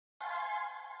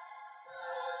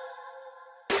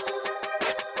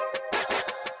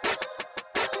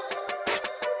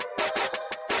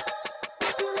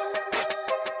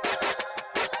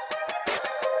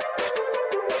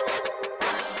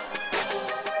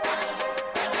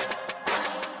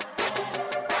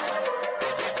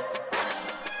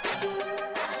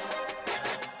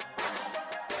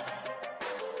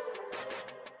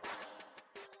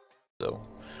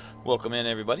Welcome in,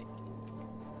 everybody.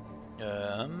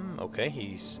 Okay,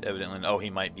 he's evidently... Oh, he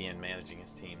might be in managing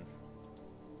his team.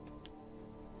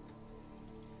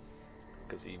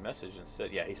 Because he messaged and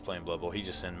said... Yeah, he's playing Blood Bowl. He's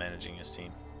just in managing his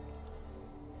team.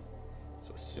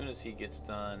 So as soon as he gets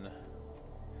done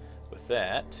with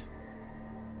that,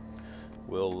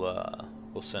 we'll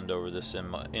send over this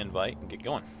invite and get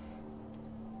going.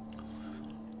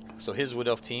 So his Wood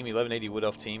Elf team, 1180 Wood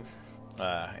Elf team,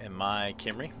 and my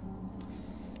Kimry.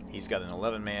 He's got an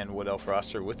 11-man Wood Elf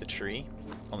roster with a tree,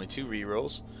 only 2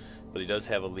 rerolls, but he does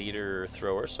have a leader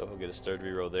thrower, so he'll get his 3rd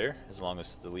reroll there, as long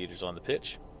as the leader's on the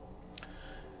pitch.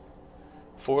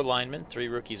 4 linemen, 3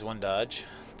 rookies, 1 dodge,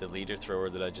 the leader thrower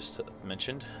that I just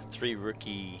mentioned, 3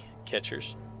 rookie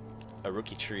catchers, a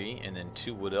rookie tree, and then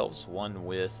 2 Wood Elves, 1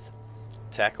 with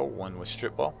tackle, 1 with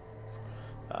strip ball.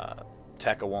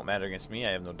 Tackle won't matter against me,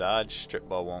 I have no dodge. Strip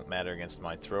ball won't matter against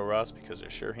my throw rods because they're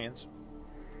sure hands.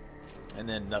 And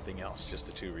then nothing else, just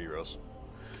the 2 rerolls.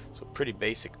 So pretty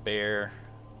basic bear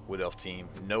Wood Elf team.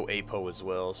 No APO as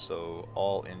well, so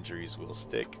all injuries will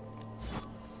stick.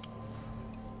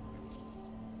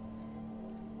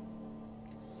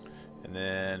 And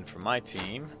then for my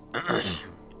team,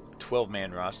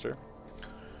 12-man roster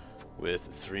with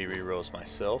 3 rerolls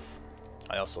myself.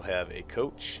 I also have a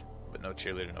coach, but no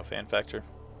cheerleader, no fan factor.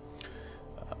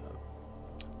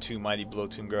 2 Mighty Blow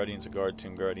Tomb Guardians, a Guard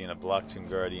Tomb Guardian, a Block Tomb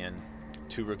Guardian,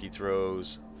 2 rookie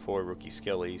throws, 4 rookie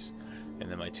skellies, and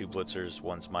then my 2 blitzers.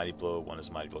 1's Mighty Blow, 1 is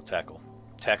Mighty Blow tackle.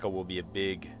 Tackle will be a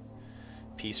big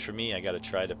piece for me. I got to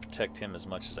try to protect him as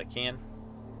much as I can,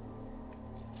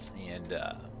 and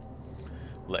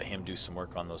let him do some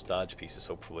work on those dodge pieces,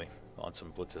 hopefully, on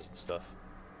some blitzes and stuff.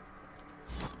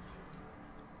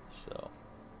 So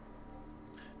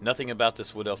nothing about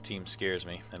this Wood Elf team scares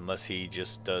me, unless he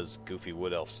just does goofy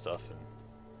Wood Elf stuff. And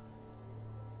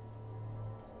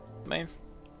man.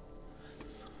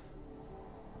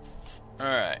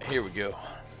 Alright, here we go.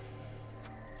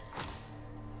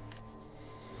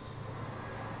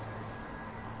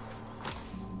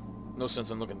 No sense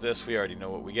in looking at this. We already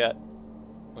know what we got.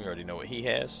 We already know what he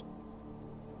has.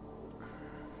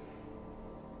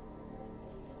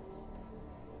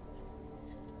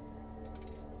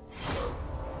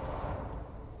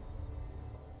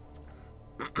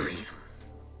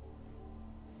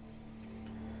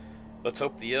 Let's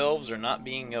hope the elves are not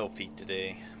being elfy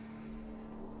today.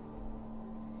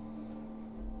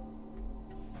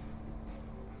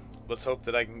 Let's hope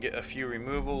that I can get a few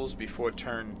removals before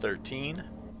turn 13.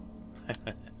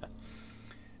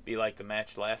 Be like the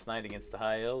match last night against the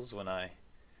High Elves when I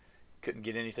couldn't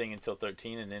get anything until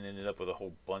 13 and then ended up with a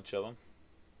whole bunch of them.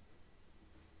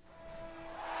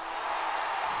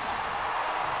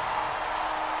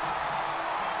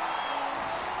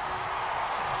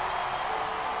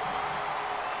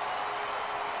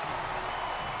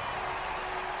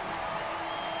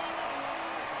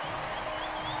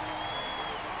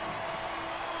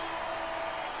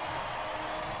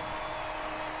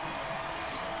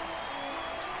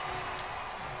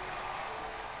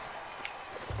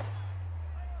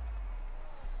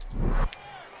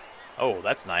 Oh,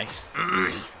 that's nice.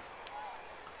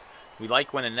 We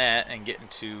like winning that and getting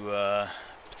to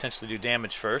potentially do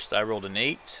damage first. I rolled an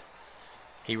 8.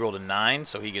 He rolled a 9,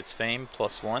 so he gets fame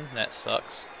 +1. That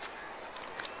sucks.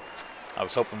 I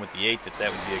was hoping with the 8 that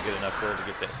would be a good enough roll to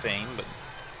get that fame, but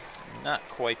not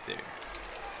quite there.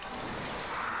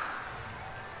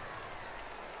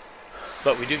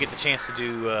 But we do get the chance to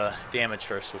do damage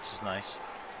first, which is nice.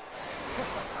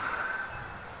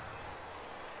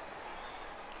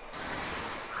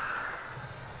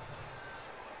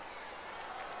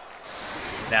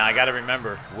 Now I gotta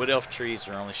remember, Wood Elf trees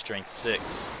are only strength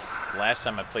 6. Last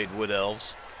time I played Wood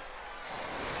Elves,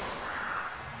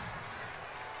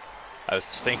 I was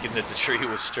thinking that the tree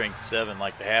was strength 7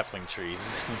 like the halfling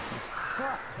trees.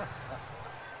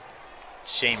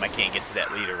 Shame I can't get to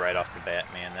that leader right off the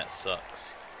bat, man. That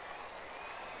sucks.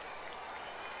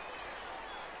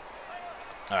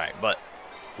 Alright, but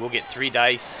we'll get 3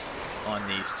 dice on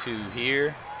these 2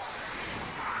 here.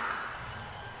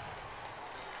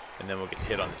 And then we'll get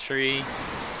hit on the tree.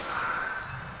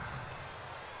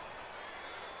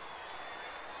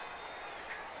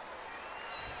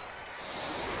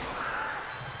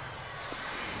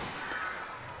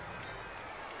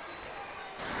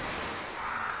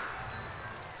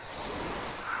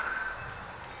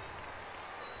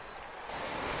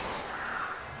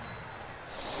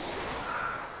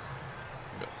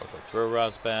 Got both our throw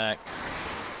rods back.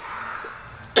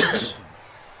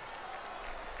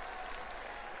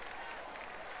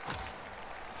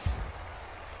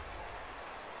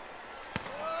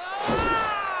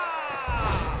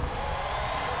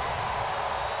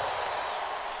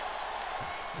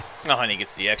 Oh, and he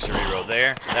gets the extra reroll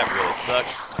there. That really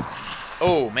sucks.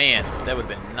 Oh, man. That would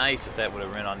have been nice if that would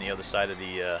have run on the other side of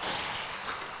the...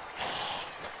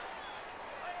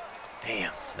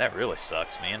 Damn, that really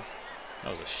sucks, man.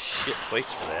 That was a shit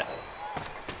place for that.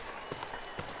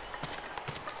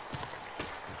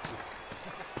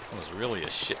 That was really a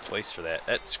shit place for that.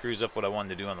 That screws up what I wanted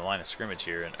to do on the line of scrimmage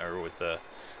here, or with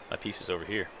my pieces over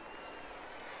here.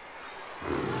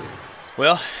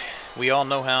 Well, we all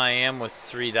know how I am with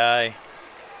 3 die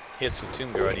hits with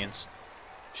Tomb Guardians.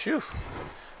 Phew.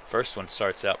 First one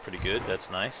starts out pretty good. That's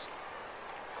nice.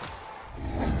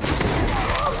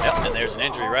 Yep, and there's an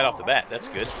injury right off the bat. That's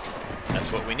good.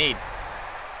 That's what we need.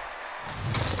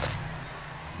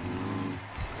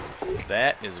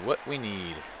 That is what we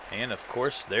need. And of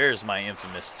course, there's my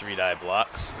infamous 3 die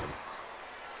blocks.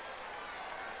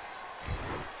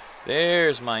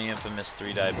 There's my infamous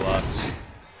 3 die blocks.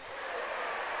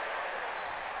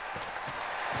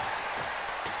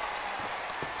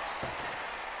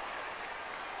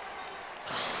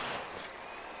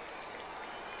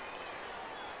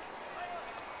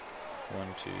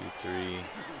 One, 2, 3,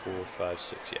 4, 5,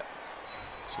 6. Yeah.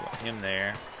 So we want him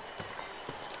there.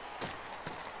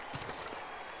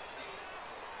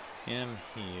 Him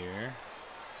here.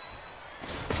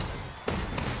 1,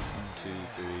 2,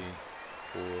 3,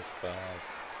 4, 5,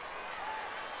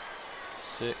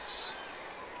 6.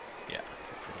 Yeah.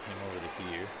 Put him over to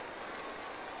here.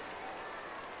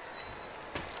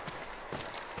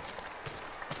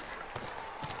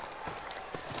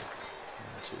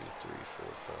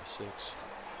 Six.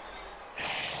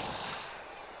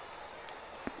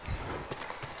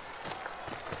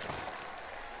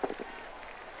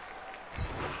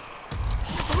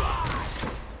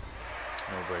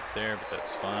 No break there, but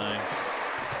that's fine.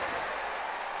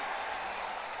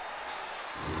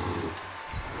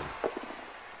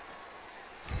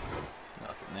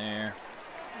 Nothing there.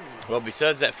 Well,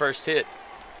 besides that first hit,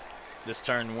 this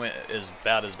turn went is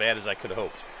about as bad as I could have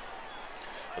hoped.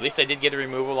 At least I did get a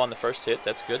removal on the first hit.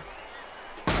 That's good.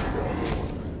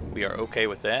 We are okay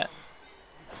with that.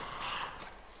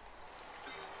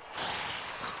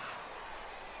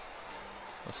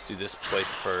 Let's do this play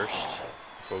first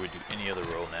before we do any other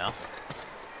roll now.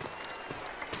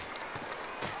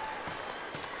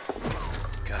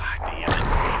 God damn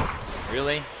it.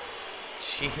 Really?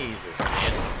 Jesus,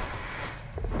 man.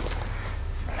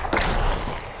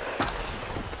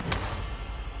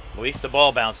 At least the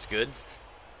ball bounced good.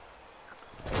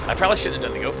 I probably shouldn't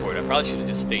have done the go for it. I probably should have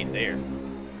just stayed there.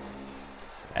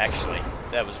 Actually,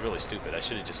 that was really stupid. I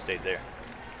should have just stayed there.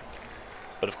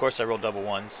 But of course I rolled double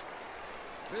ones.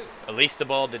 At least the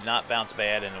ball did not bounce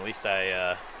bad, and at least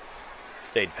I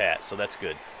stayed pat, so that's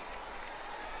good.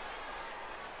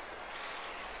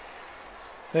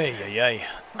 Hey, hey,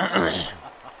 hey.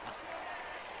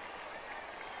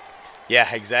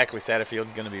 Yeah, exactly,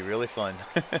 Satterfield. Going to be really fun.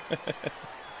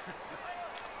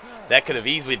 That could have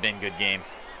easily been a good game.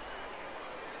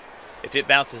 If it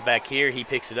bounces back here, he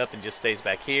picks it up and just stays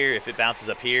back here. If it bounces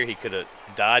up here, he could have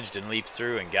dodged and leaped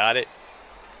through and got it.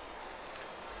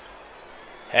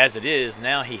 As it is,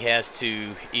 now he has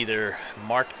to either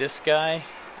mark this guy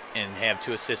and have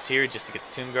 2 assists here just to get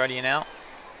the Tomb Guardian out,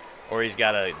 or he's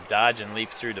got to dodge and leap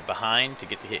through to behind to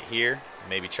get the hit here,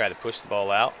 maybe try to push the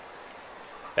ball out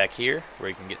back here where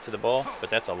he can get to the ball. But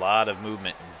that's a lot of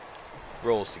movement and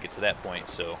rolls to get to that point,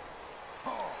 so...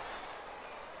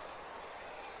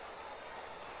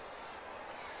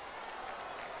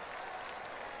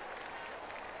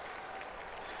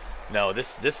 No,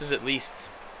 this is at least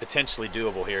potentially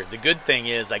doable here. The good thing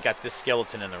is I got this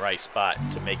skeleton in the right spot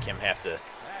to make him have to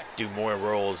do more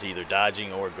rolls, either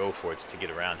dodging or go for it to get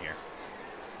around here.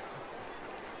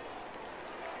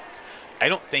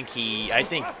 I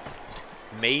think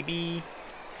maybe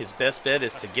his best bet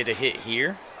is to get a hit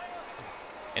here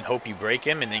and hope you break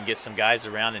him and then get some guys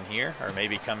around in here, or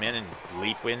maybe come in and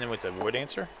leap in with a War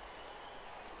Dancer.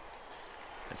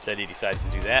 Instead he decides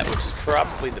to do that, which is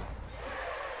probably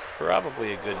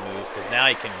a good move, because now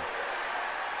he can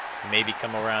maybe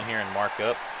come around here and mark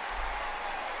up.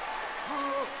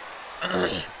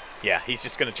 Yeah, he's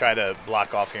just going to try to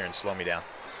block off here and slow me down.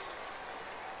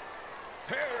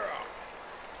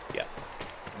 Yeah,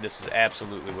 this is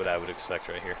absolutely what I would expect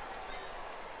right here.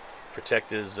 Protect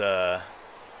his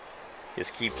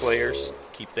key players,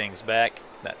 keep things back.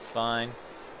 That's fine.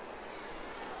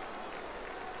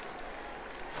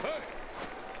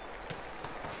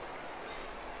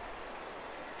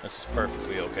 This is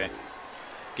perfectly okay.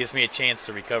 Gives me a chance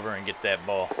to recover and get that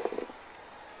ball.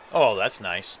 Oh, that's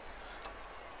nice.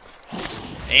 And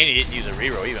he didn't use a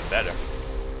reroll, even better.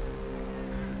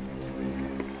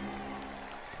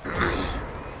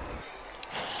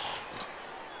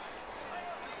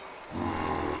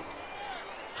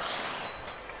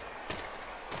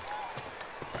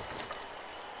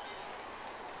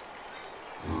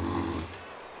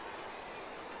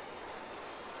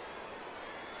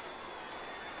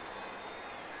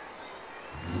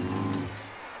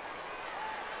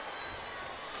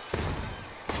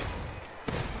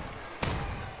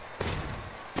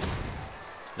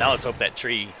 Now let's hope that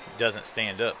tree doesn't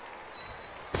stand up.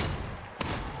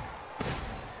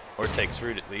 Or takes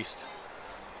root at least.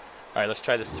 Alright, let's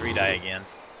try this 3 die again.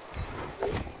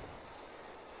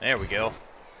 There we go.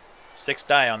 6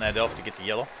 die on that elf to get the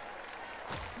yellow.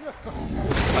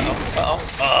 Uh-oh,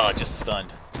 uh-oh. Oh, just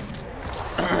stunned.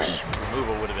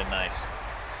 Removal would have been nice.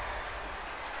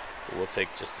 But we'll take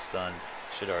just a stun.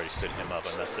 Should have already stood him up.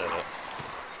 I messed that up.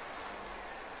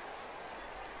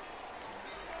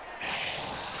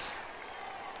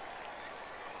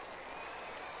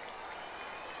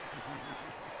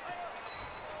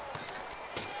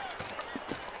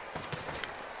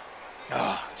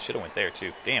 Ah, should have went there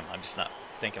too. Damn, I'm just not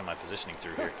thinking of my positioning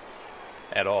through here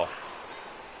at all.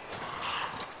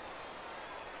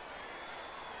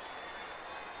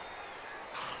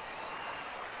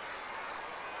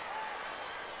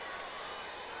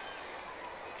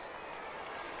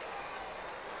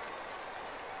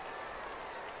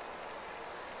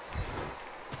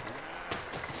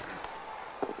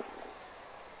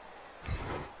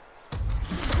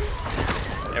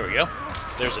 There we go.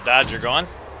 There's a dodger gone.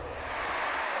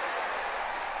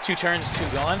 2 turns, 2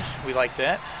 gone. We like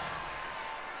that.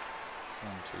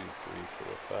 1, 2, 3,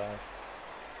 4, 5.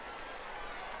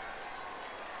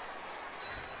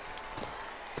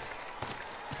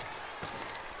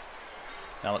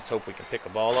 Now let's hope we can pick a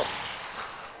ball up.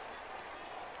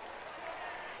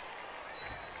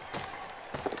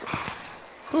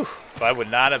 Whew. If I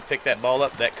would not have picked that ball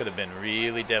up, that could have been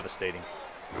really devastating.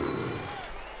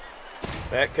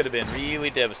 That could have been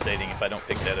really devastating if I don't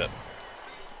pick that up.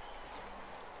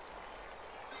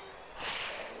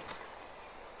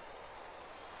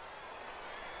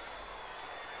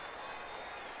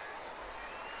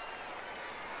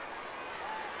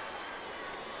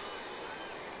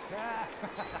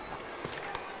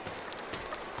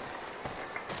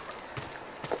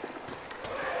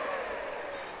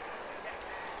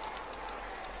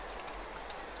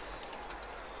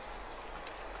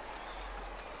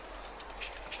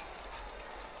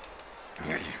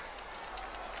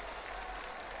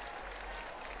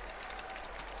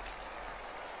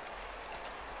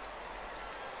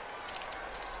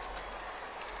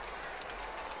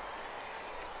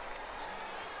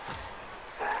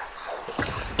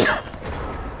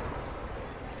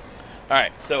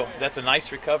 Alright, so that's a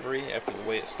nice recovery after the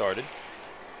way it started.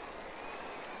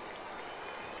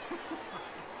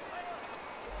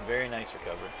 Very nice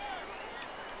recovery.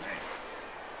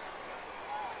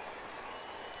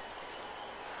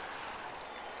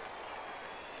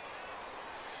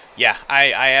 Yeah,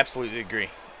 I absolutely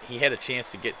agree. He had a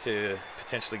chance to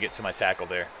potentially get to my tackle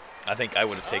there. I think I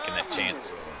would have taken that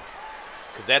chance.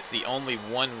 Because that's the only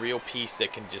one real piece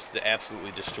that can just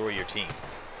absolutely destroy your team.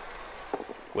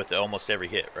 With almost every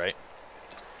hit, right?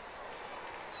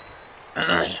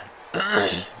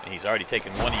 He's already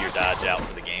taken one of your dodge out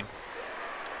for the game.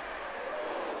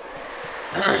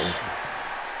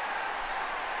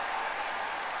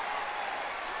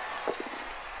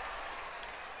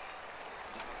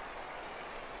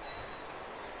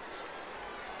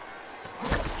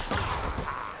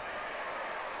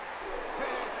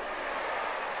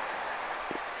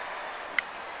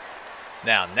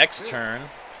 Now, next turn,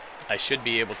 I should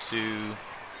be able to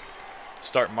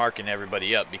start marking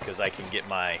everybody up because I can get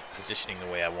my positioning the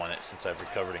way I want it since I've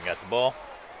recovered and got the ball.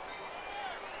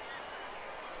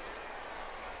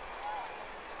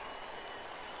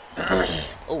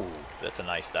 Oh, that's a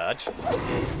nice dodge.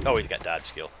 Oh, he's got dodge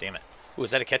skill. Damn it. Ooh,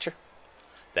 is that a catcher?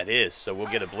 That is, so we'll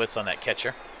get a blitz on that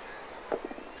catcher.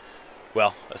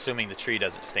 Well, assuming the tree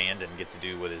doesn't stand and get to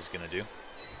do what it's going to do.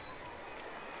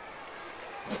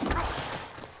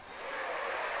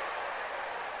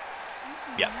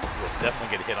 Yeah, we'll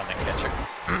definitely get a hit on that catcher.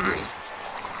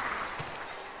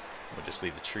 We'll just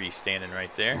leave the tree standing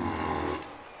right there.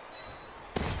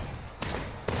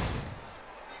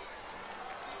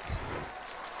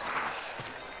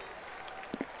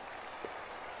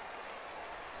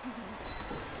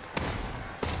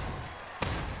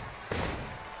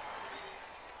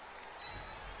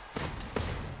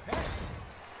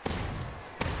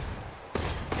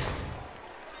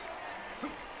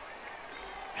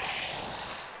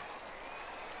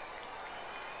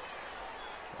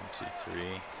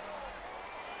 Three.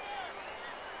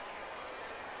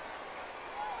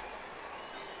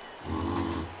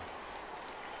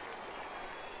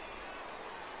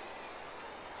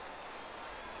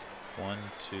 One,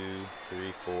 two,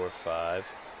 three, four, 5,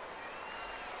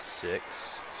 6.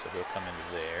 So he'll come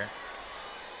into there.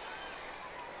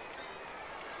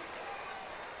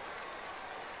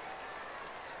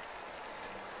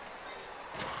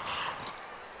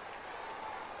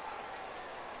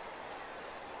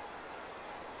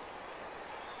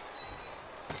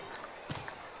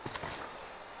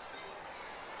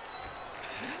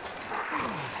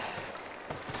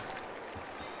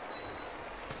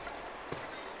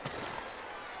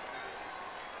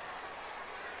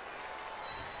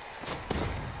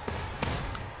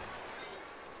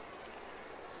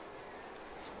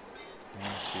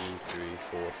 2, 3,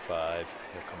 4, 5.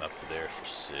 He'll come up to there for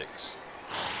 6.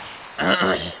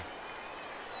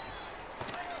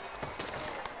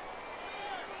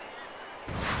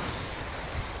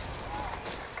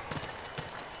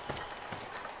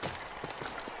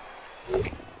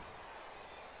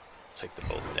 Take the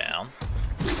both down.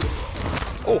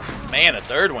 Oh, man, a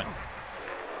third one.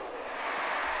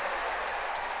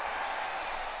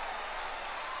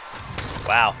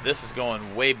 Wow, this is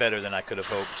going way better than I could have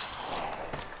hoped.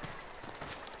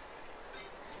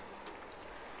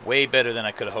 Way better than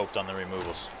I could have hoped on the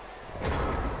removals.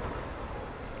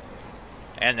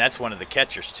 And that's one of the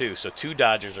catchers, too. So 2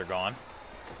 dodgers are gone.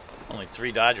 Only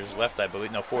 3 dodgers left, I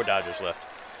believe. No, 4 dodgers left.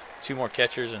 2 more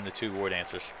catchers and the 2 war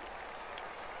dancers.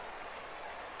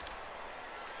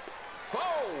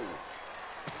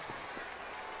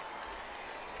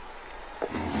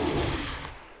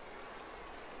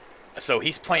 So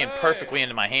he's playing perfectly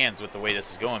into my hands with the way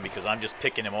this is going because I'm just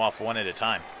picking him off one at a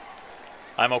time.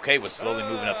 I'm okay with slowly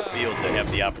moving up the field to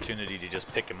have the opportunity to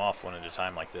just pick him off one at a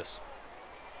time like this.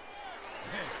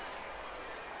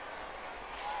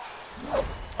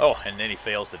 Oh, and then he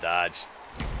fails to dodge.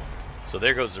 So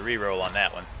there goes the reroll on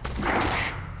that one.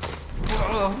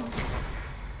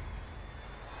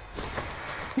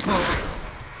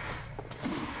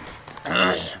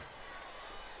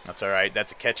 That's alright.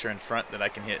 That's a catcher in front that I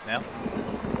can hit now.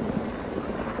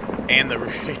 And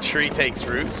the tree takes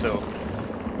root, so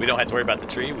we don't have to worry about the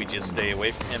tree. We just stay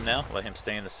away from him now. Let him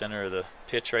stay in the center of the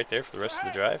pitch right there for the rest of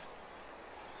the drive.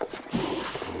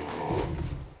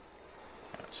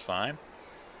 That's fine.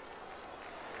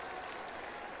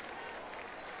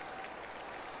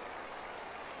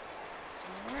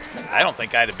 I don't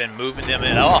think I'd have been moving them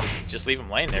at all. Just leave them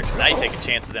laying there, because now you take a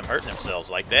chance of them hurting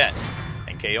themselves like that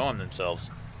and KOing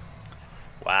themselves.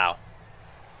 Wow.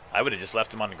 I would have just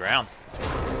left him on the ground.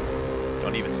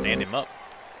 Don't even stand him up.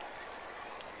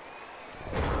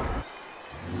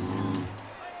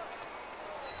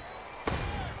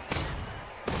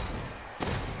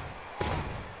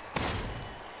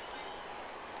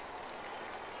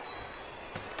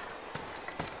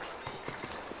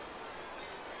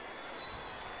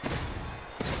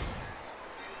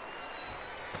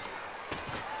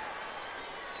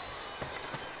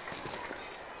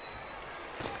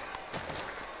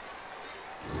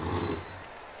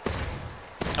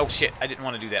 Oh shit, I didn't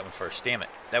want to do that one first. Damn it.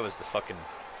 That was the fucking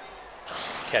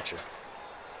catcher.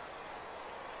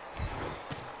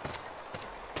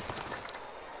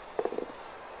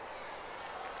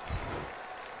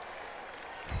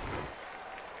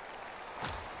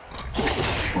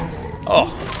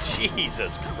 Oh,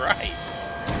 Jesus Christ.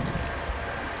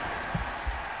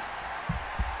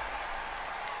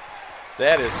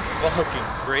 That is fucking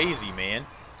crazy, man.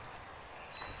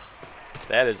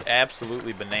 That is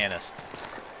absolutely bananas.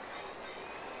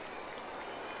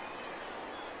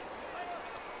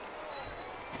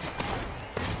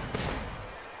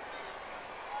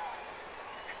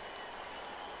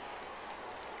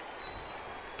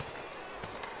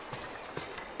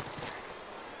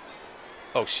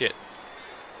 Oh shit.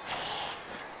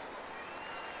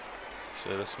 So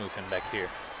let's move him back here.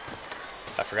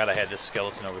 I forgot I had this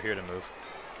skeleton over here to move.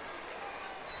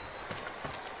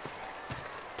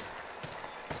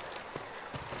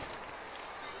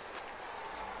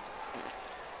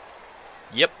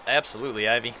 Yep, absolutely,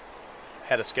 Ivy.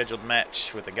 Had a scheduled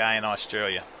match with a guy in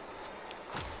Australia.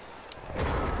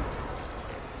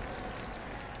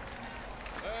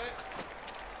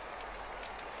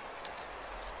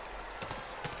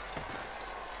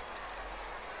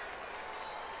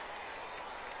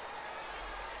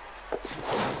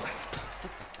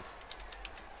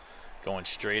 Going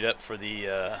straight up for the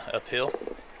uphill.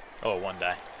 Oh, 1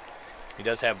 die. He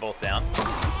does have both down.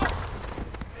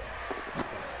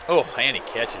 Oh, and he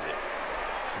catches it.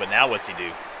 But now what's he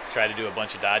do? Try to do a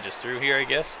bunch of dodges through here, I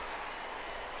guess.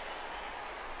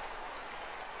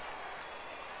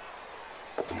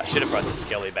 I should have brought the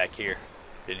Skelly back here.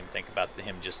 Didn't even think about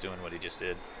him just doing what he just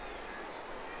did.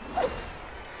 Come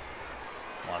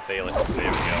on, fail it.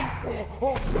 There we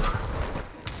go.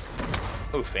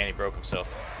 Oof, and he broke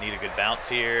himself. Need a good bounce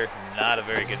here. Not a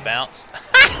very good bounce.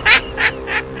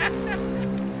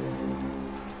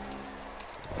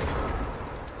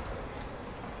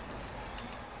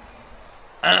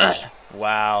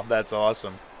 Wow, that's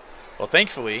awesome. Well,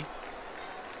 thankfully,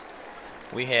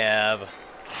 we have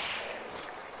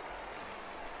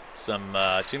some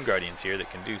Tomb Guardians here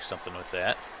that can do something with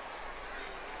that.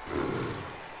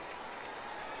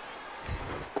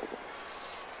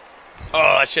 Oh,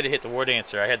 I should have hit the War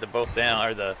Dancer. I had the both down,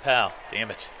 or the POW.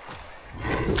 Damn it.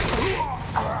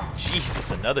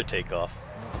 Jesus, another takeoff.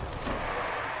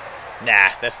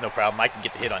 Nah, that's no problem. I can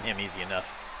get the hit on him easy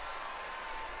enough.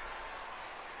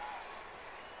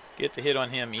 Get the hit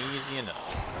on him easy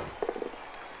enough.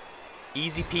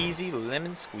 Easy peasy,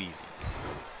 lemon squeezy.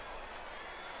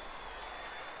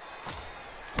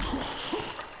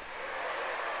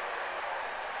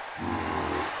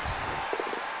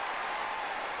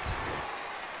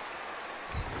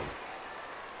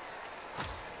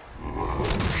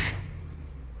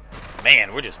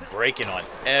 Man, we're just breaking on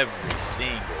every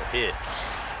single hit.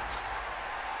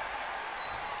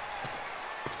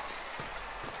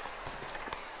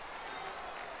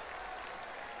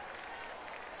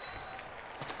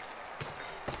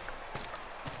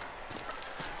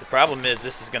 The problem is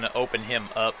this is going to open him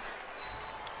up,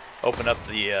 open up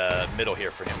the middle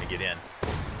here for him to get in.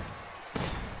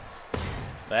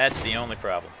 That's the only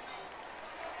problem.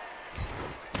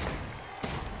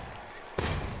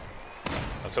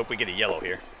 Let's hope we get a yellow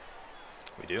here.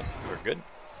 We do. We're good.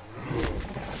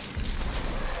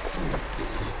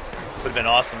 Would have been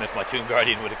awesome if my Tomb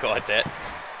Guardian would have caught that.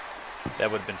 That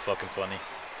would have been fucking funny.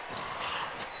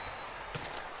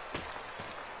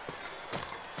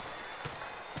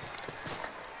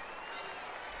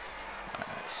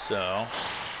 Alright, so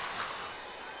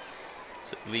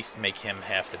let's at least make him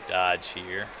have to dodge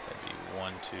here. That'd be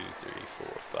 1, 2, 3,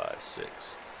 4, 5,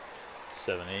 6,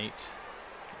 7, 8.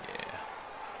 Yeah.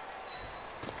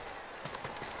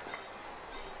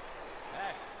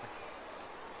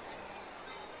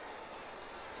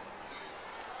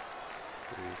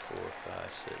 3, 4,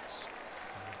 5, 6,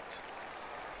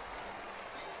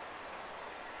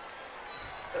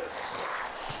 8.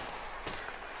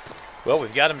 Well,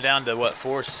 we've got him down to what,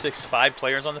 4, 6, 5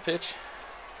 players on the pitch.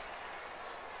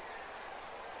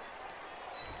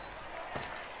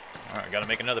 All right, got to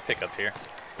make another pickup here.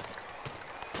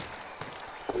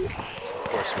 Of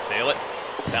course, we fail it.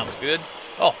 Bounce good.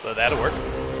 Oh, well, that'll work.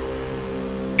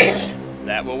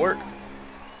 That will work.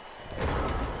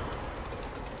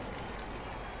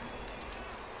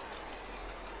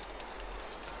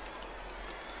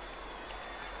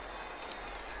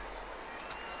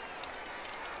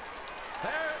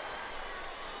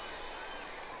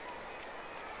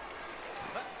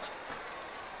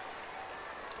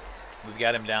 We've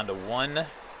got him down to 1,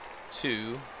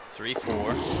 2, 3,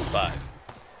 4, 5.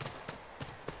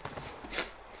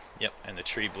 Yep, and the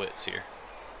tree blitz here.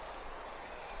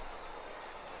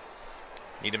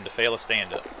 Need him to fail a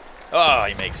stand-up. Oh,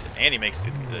 he makes it. And he makes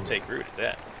the take root at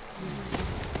that.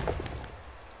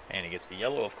 And he gets the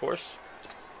yellow, of course.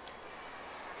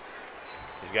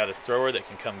 He's got his thrower that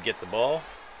can come get the ball.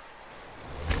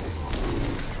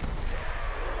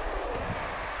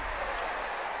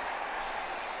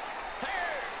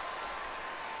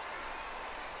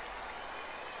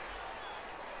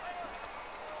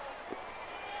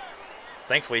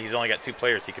 Thankfully, he's only got 2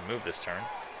 players he can move this turn.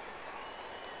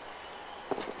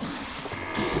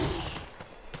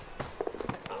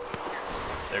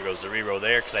 There goes the reroll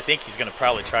there, because I think he's going to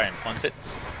probably try and punt it.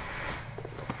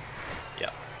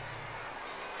 Yeah.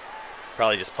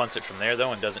 Probably just punts it from there,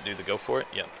 though, and doesn't do the go for it.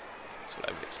 Yep. That's what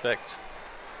I would expect.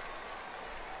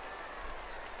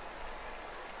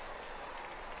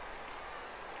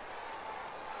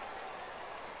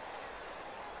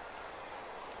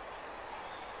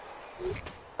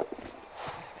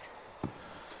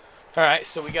 Alright,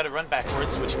 so we got to run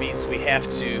backwards, which means we have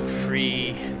to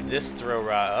free this throw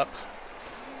rod up.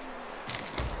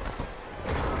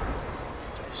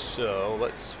 So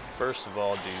let's first of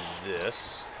all do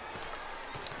this.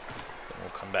 Then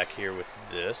we'll come back here with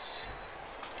this.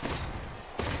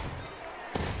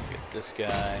 Get this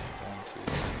guy. 1,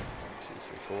 2,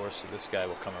 3, 4. So this guy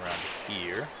will come around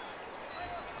here.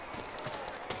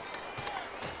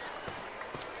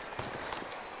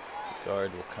 The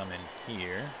guard will come in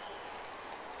here.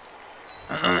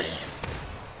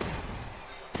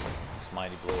 This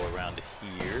mighty blow around to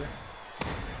here.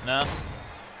 No,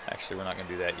 actually we're not going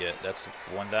to do that yet. That's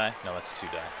 1 die? No, that's 2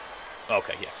 die.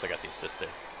 Okay, yeah, because I got the assist there.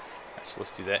 Right, so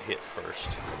let's do that hit first.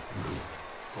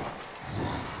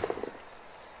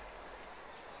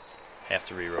 Have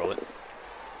to re-roll it.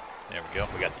 There we go.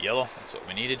 We got the yellow. That's what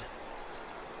we needed.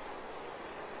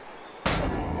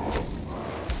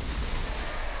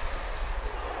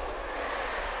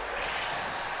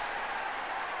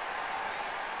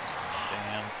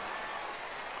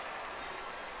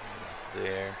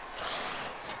 There.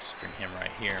 So just bring him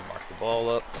right here and mark the ball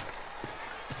up.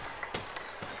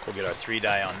 We'll get our 3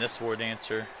 die on this War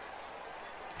Dancer.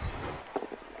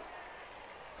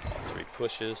 All 3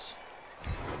 pushes.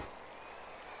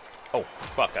 Oh,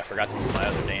 fuck, I forgot to move my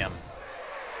other damn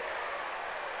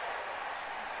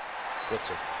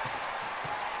blitzer.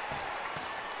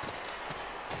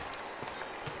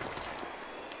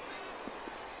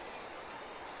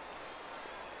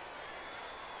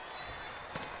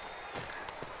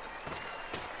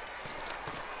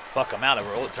 Fuck, I'm out of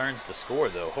roll turns to score,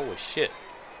 though. Holy shit.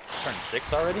 It's turn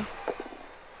 6 already?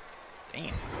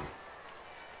 Damn.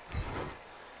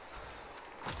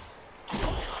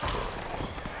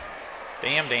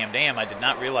 Damn, damn, damn. I did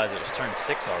not realize it was turn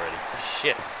 6 already.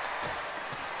 Shit.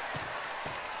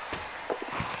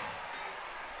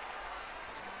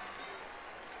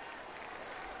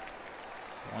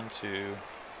 One, two,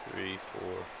 three,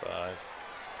 4,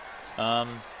 5.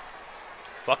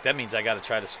 Fuck, that means I gotta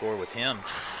try to score with him.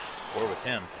 Or with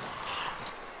him.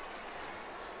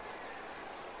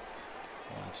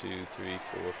 1, 2, 3,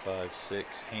 4, 5,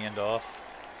 6. Handoff.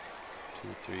 2,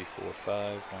 3, 4,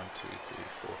 5. 1, 2, 3,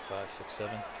 4, 5, 6,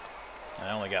 7.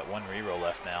 I only got one reroll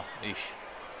left now. Eesh.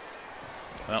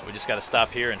 Well, we just got to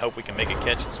stop here and hope we can make a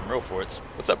catch and some row forts.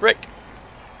 What's up, Rick?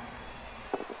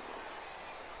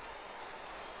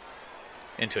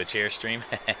 Into a chair stream.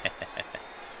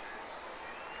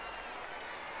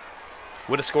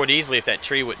 Would have scored easily if that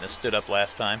tree wouldn't have stood up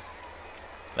last time.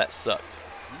 That sucked.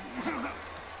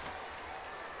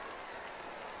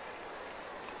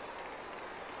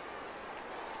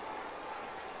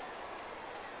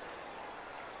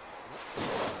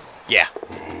 Yeah.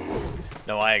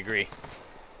 No, I agree.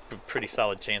 Pretty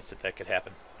solid chance that that could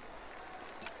happen.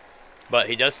 But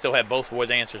he does still have both wood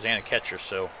dancers and a catcher,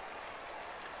 so.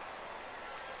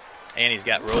 And he's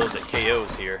got rolls at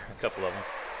KOs here, a couple of them.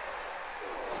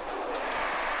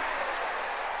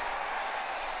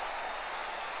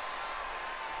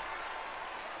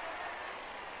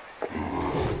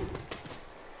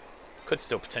 Could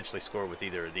still potentially score with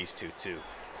either of these two, too.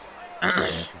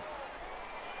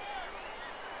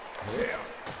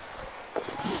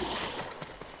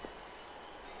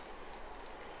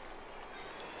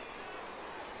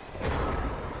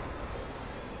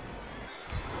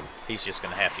 He's just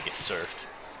going to have to get surfed.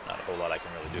 Not a whole lot I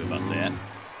can really do about that.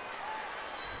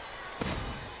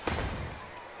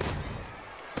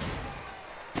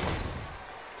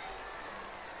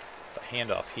 If I hand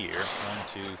off here,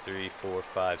 1, 2, 3, 4,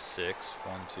 5, 6.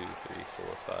 1, 2, 3,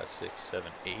 4, 5, 6,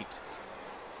 7, 8. 1,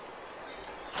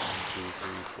 2,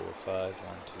 3, 4, 5.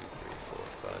 1, 2, 3,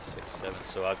 4, 5, 6, 7.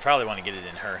 So I'd probably want to get it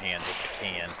in her hands if I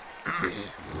can. 2, 3,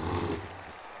 4,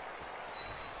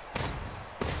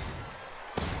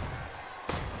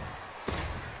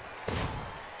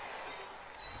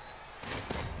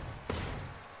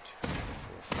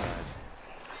 5.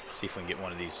 See if we can get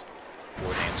one of these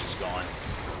war dancers going.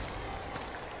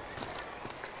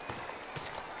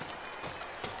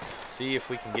 See if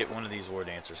we can get one of these war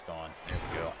dancers going. There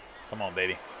we go. Come on,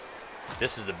 baby.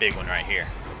 This is the big one right here.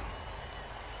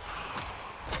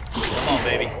 Come on,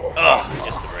 baby. Oh,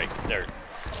 just a break. There.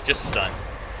 Just a stun.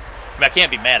 I mean, I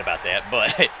can't be mad about that,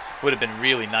 but it would have been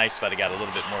really nice if I'd have got a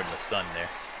little bit more than a stun there.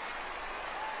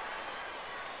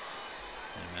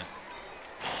 Wait a minute.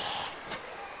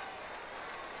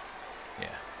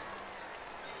 Yeah.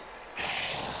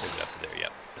 Move it up to there.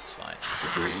 Yep, that's fine.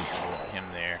 I want him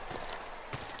there.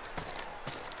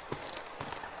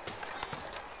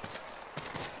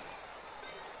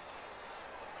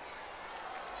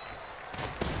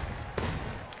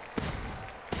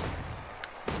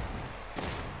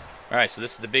 All right, so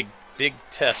this is the big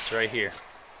test right here. 1,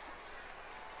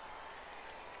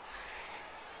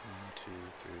 2,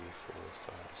 3, 4,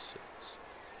 5,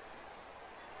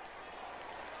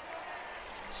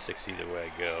 6. 6 either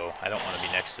way I go. I don't want to be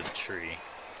next to the tree.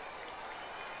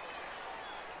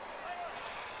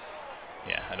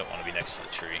 Yeah, I don't want to be next to the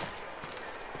tree.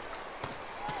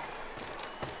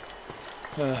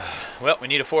 Well, we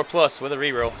need a 4+ with a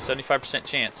reroll. 75%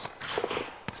 chance.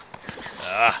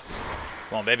 Ah.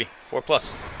 Come on, baby. 4+.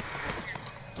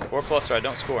 4+ or I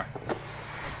don't score.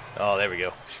 Oh, there we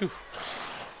go. Whew.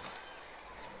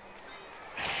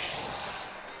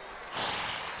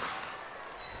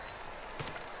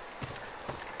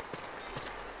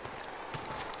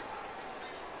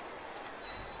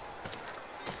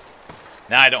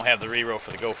 Now I don't have the reroll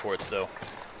for the go for it's though.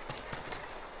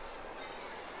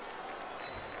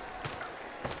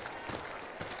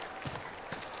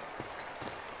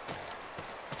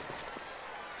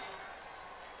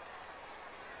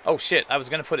 Oh shit, I was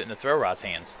going to put it in the throw rod's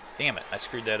hands. Damn it, I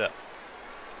screwed that up.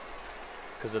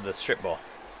 Because of the strip ball.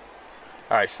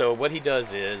 Alright, so what he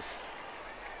does is...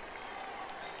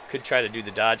 Could try to do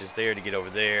the dodges there to get over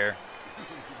there.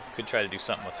 Could try to do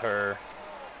something with her.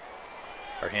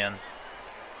 Or him.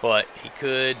 But he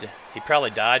could... He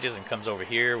probably dodges and comes over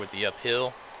here with the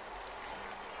uphill.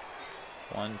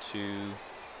 1, 2,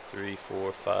 3,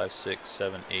 4, 5, 6,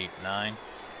 7, 8, 9.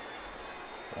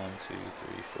 1, 2, 3,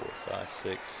 4, 5,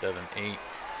 6, 7, 8.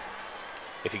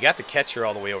 If he got the catcher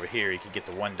all the way over here, he could get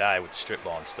the one die with the strip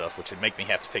ball and stuff, which would make me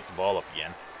have to pick the ball up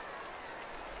again.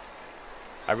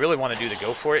 I really want to do the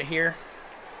go for it here.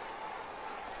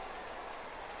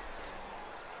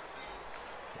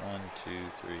 1, 2,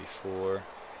 3, 4.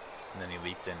 And then he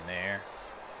leaped in there.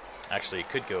 Actually, it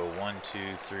could go 1, 2,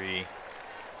 3.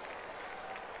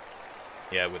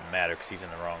 Yeah, it wouldn't matter because he's in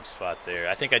the wrong spot there.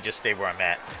 I think I just stay where I'm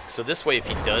at. So this way, if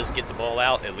he does get the ball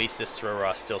out, at least this throw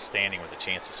rod is still standing with a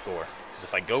chance to score. Because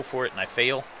if I go for it and I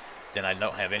fail, then I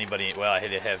don't have anybody. Well, I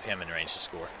had to have him in range to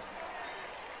score.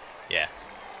 Yeah.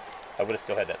 I would have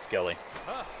still had that Skelly.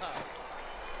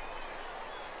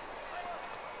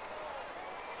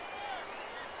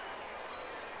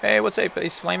 Hey, what's up,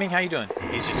 Ace Flaming? How you doing?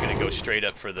 He's just going to go straight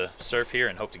up for the surf here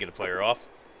and hope to get a player off.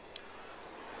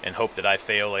 And hope that I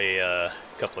fail a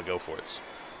couple of go-for-its.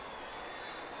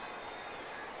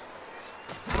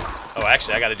 Oh,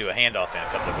 actually, I got to do a handoff and a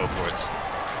couple of go-for-its.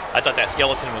 I thought that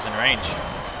skeleton was in range.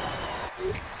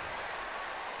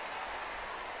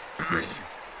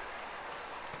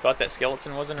 Thought that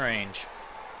skeleton was in range.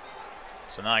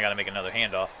 So now I got to make another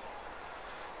handoff.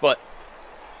 But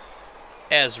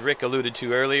as Rick alluded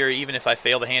to earlier, even if I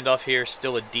fail the handoff here,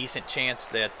 still a decent chance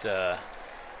that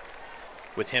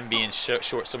with him being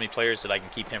short so many players that I can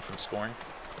keep him from scoring.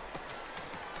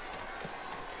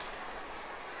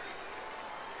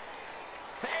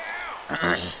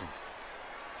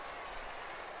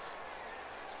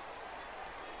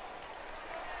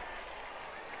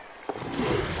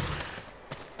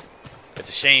 It's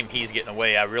a shame he's getting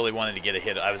away. I really wanted to get a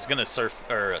hit. I was gonna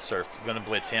gonna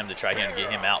blitz him to try and get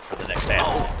him out for the next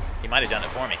half. He might have done it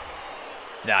for me.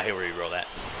 Nah, he'll re-roll that.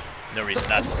 No reason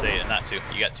not to say it, not to.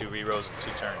 You got 2 re-rolls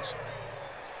and 2 turns.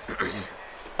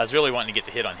 I was really wanting to get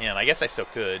the hit on him. I guess I still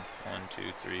could. 1, 2,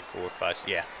 3, 4, 5.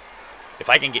 Yeah. If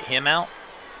I can get him out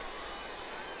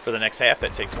for the next half,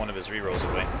 that takes one of his re-rolls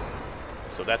away.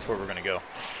 So that's where we're gonna go.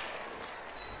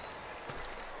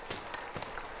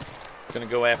 Gonna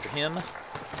go after him.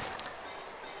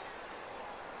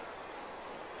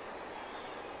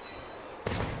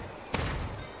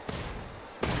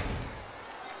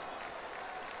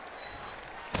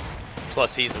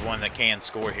 Plus, he's the one that can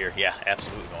score here. Yeah,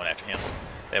 absolutely going after him.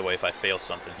 That way, if I fail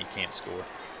something, he can't score.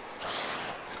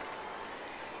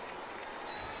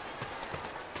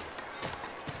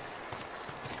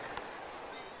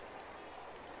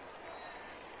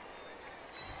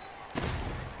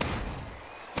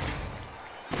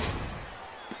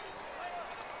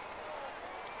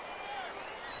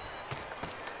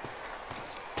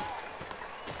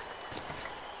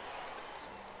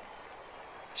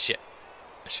 Shit.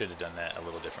 I should have done that a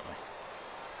little differently.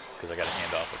 Because I got a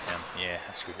handoff with him. Yeah,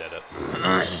 I screwed that up.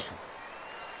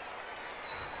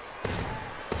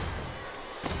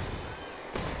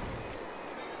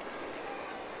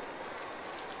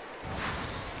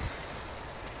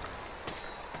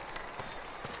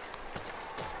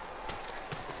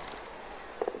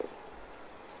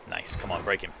 Nice. Come on,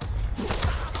 break him.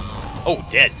 Oh,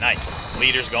 dead. Nice.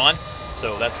 Leader's gone.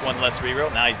 So that's 1 less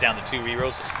reroll. Now he's down to 2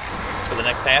 rerolls for the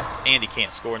next half, and he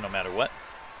can't score no matter what.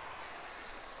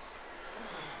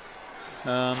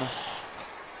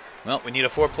 Well, we need a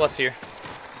 4+ here.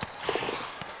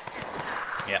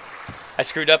 Yeah. I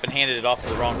screwed up and handed it off to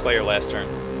the wrong player last turn.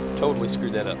 Totally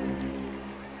screwed that up.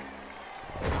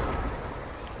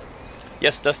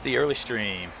 Yes, Dusty, early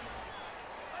stream.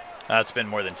 It's been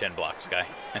more than 10 blocks, guy.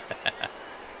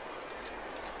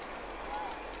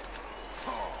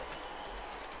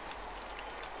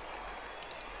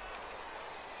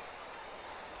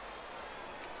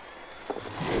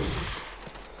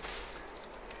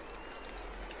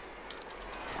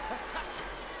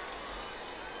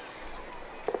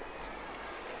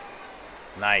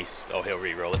 Nice. Oh, he'll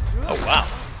re-roll it. Oh, wow.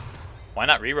 Why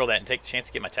not re-roll that and take the chance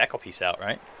to get my tackle piece out,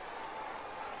 right?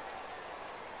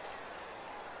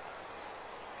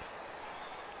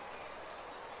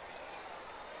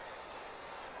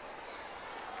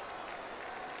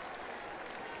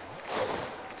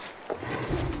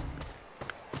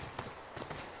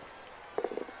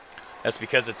 That's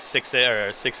because it's 6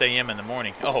 a.m. in the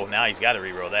morning. Oh, now he's got to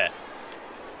re-roll that.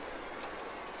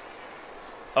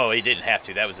 Oh, he didn't have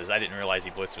to. That was his. I didn't realize he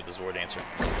blitzed with his War Dancer.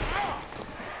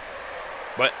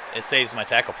 But it saves my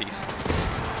tackle piece.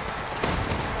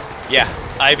 Yeah,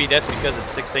 Ivy, that's because it's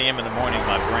 6 a.m. in the morning.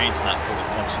 My brain's not fully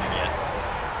functioning yet.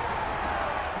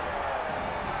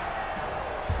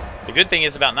 The good thing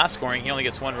is about not scoring, he only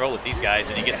gets 1 roll with these guys,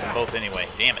 and he gets them both anyway.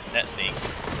 Damn it, that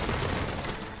stinks.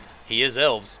 He is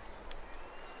elves,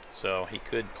 so he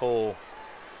could pull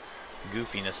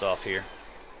goofiness off here.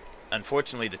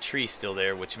 Unfortunately, the tree's still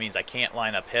there, which means I can't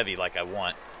line up heavy like I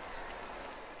want.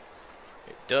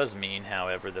 It does mean,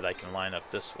 however, that I can line up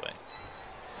this way.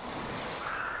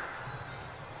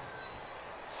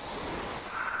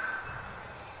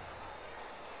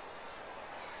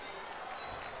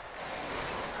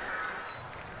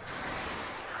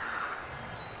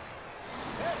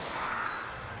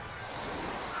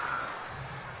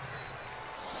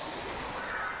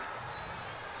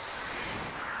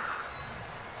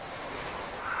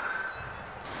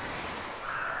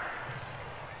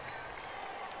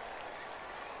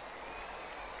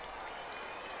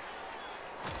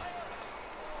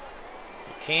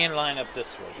 can line up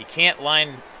this way. He can't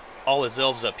line all his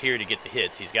elves up here to get the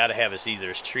hits. He's got to have either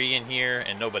his tree in here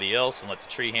and nobody else and let the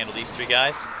tree handle these 3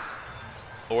 guys.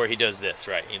 Or he does this,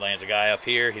 right? He lands a guy up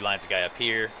here, he lines a guy up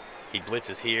here, he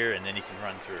blitzes here, and then he can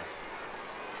run through.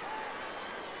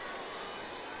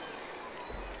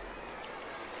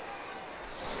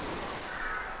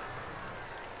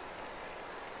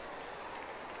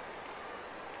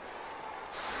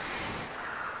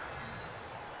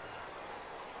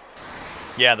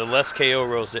 Yeah, the less KO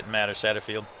rolls didn't matter,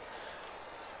 Satterfield.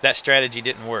 That strategy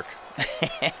didn't work.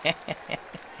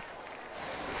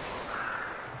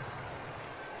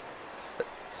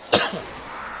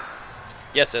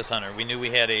 Yes, S. Hunter, we knew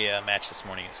we had a match this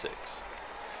morning at 6.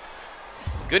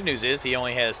 Good news is he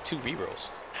only has 2 rerolls.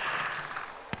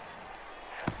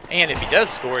 And if he does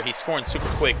score, he's scoring super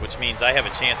quick, which means I have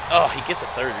a chance. Oh, he gets a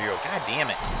 3rd reroll. God damn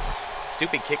it.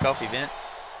 Stupid kickoff event.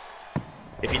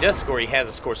 If he does score, he has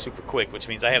to score super quick, which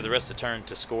means I have the rest of the turn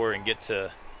to score and get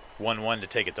to 1-1 to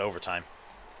take it to overtime.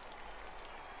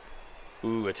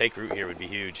 Ooh, a take root here would be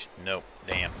huge. Nope.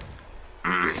 Damn.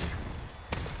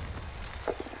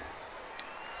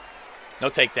 No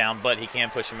takedown, but he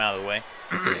can push him out of the way.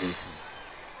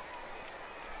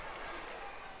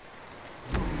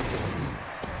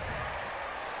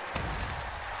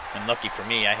 And lucky for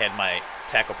me, I had my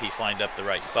tackle piece lined up the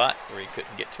right spot where he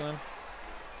couldn't get to him.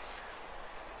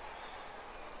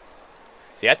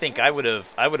 See, I think I would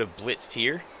have blitzed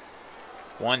here.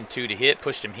 1, 2 to hit,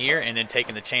 pushed him here, and then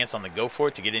taken the chance on the go for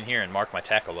it to get in here and mark my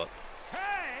tackle up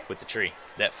with the tree.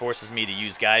 That forces me to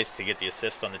use guys to get the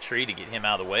assist on the tree to get him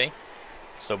out of the way,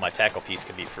 so my tackle piece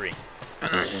could be free.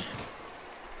 I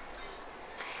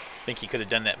think he could have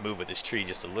done that move with his tree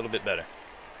just a little bit better.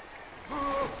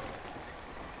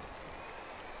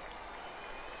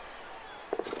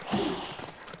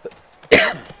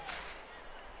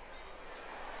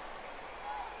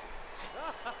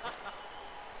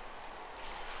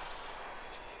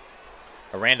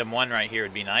 A random 1 right here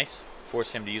would be nice.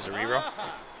 Force him to use a reroll.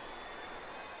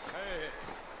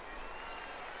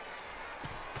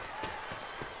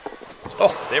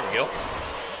 Oh, there we go.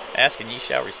 Ask and ye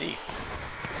shall receive.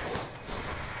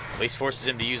 At least forces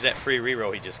him to use that free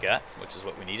reroll he just got, which is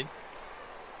what we needed.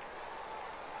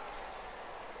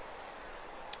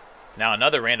 Now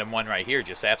another random 1 right here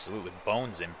just absolutely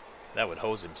bones him. That would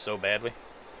hose him so badly.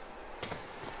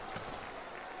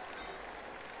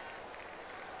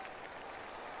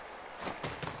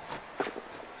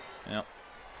 Yep.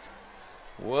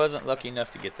 Wasn't lucky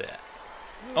enough to get that.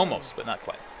 Almost, but not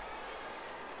quite.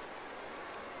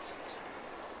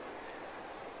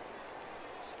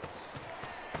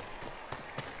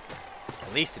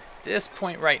 At least at this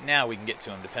point right now we can get to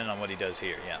him depending on what he does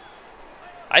here. Yeah.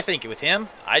 I think with him,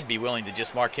 I'd be willing to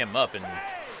just mark him up and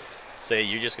say,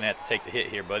 you're just going to have to take the hit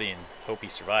here, buddy, and hope he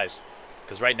survives.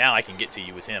 Because right now I can get to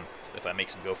you with him if I make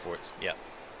some go for it. Yeah.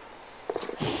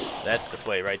 That's the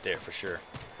play right there for sure.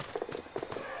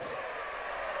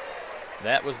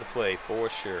 That was the play for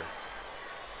sure.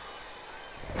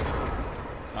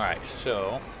 All right,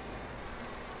 so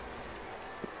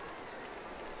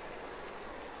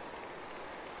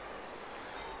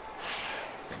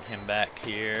bring him back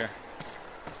here.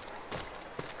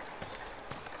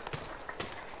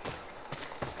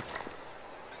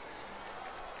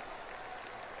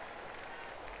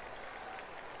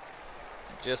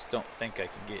 Just don't think I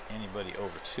can get anybody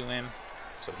over to him.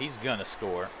 So he's gonna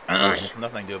score. Nothing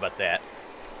I can do about that.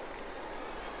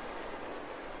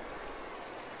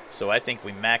 So I think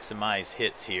we maximize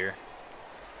hits here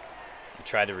and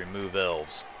try to remove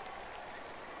elves.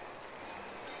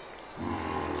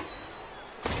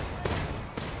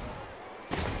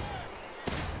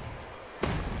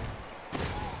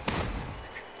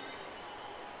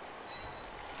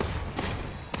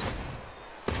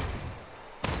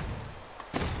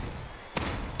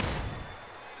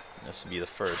 This will be the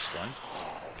first one.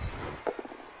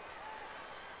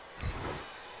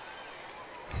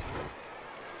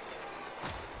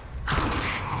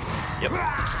 Yep.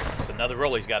 It's another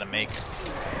roll he's got to make.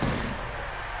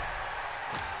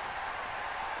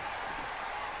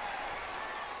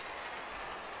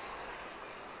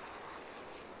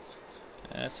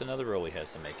 That's another roll he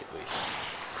has to make at least.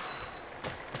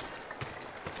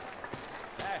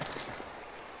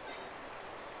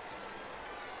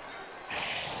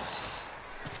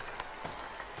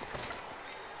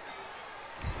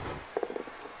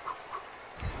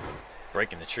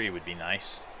 Breaking the tree would be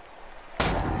nice.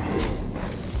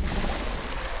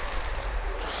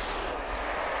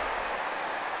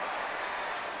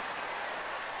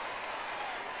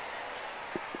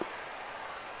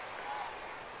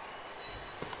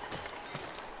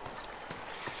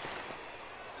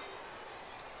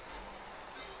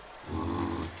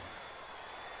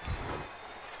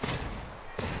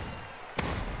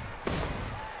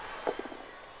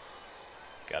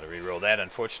 reroll that.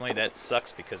 Unfortunately, that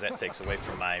sucks because that takes away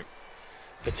from my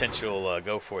potential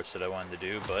go forts that I wanted to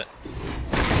do. But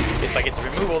if I get the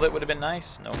removal, that would have been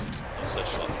nice. Nope, no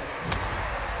such luck.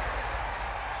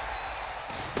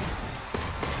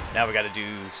 Now we got to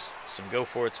do some go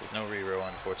forts with no reroll,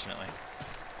 unfortunately.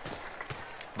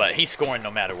 But he's scoring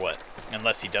no matter what,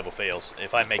 unless he double fails.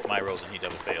 If I make my rolls and he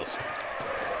double fails,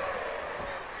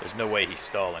 there's no way he's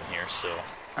stalling here. So.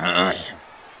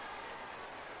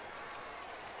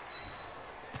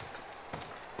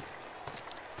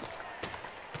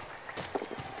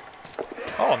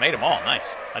 Oh, I made them all.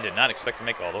 Nice. I did not expect to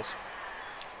make all those.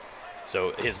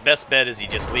 So his best bet is he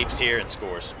just leaps here and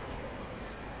scores.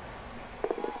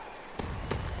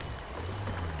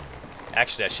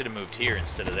 Actually, I should have moved here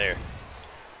instead of there.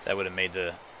 That would have made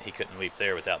he couldn't leap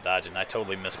there without dodging. I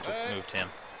totally mismoved him.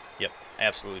 Yep,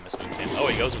 absolutely mismoved him. Oh,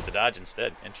 he goes with the dodge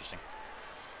instead. Interesting.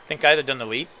 I think I'd have done the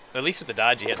leap. At least with the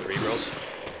dodge, you had the rerolls.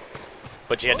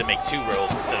 But you had to make 2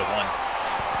 rolls instead of 1.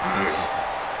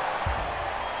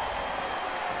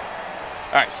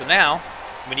 Alright, so now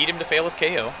we need him to fail his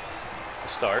KO to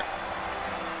start.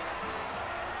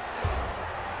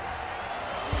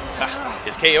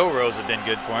 His KO rolls have been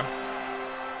good for him.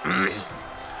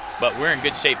 But we're in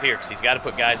good shape here because he's got to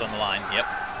put guys on the line. Yep,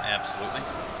 absolutely.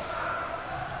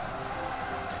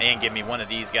 And give me one of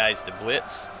these guys to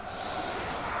blitz.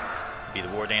 Be the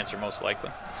War Dancer most likely.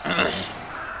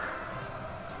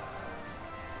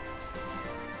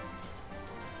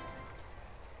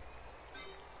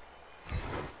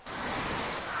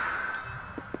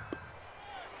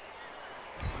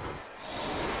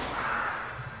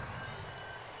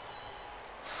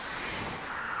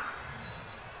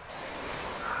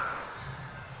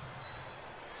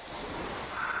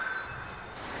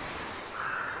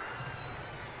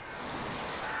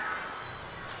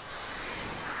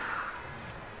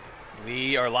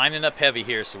 We are lining up heavy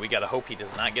here, so we got to hope he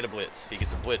does not get a blitz. If he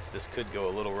gets a blitz, this could go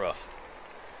a little rough.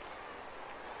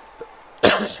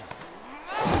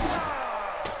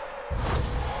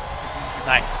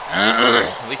 Nice.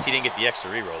 At least he didn't get the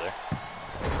extra reroll there.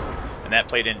 And that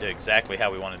played into exactly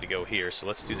how we wanted to go here. So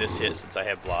let's do this hit since I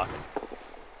have block.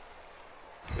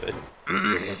 Good.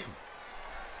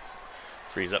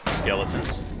 Freeze up the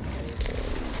skeletons.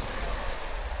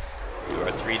 Do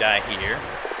our 3-die here.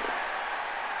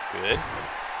 Good.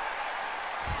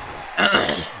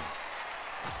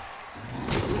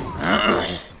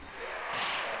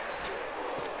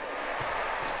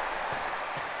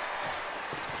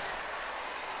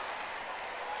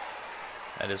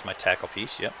 That is my tackle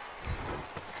piece, yep.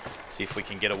 See if we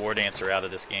can get a War Dancer out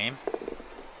of this game.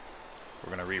 We're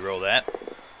going to re-roll that.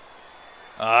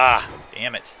 Ah,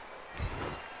 damn it.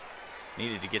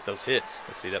 Needed to get those hits.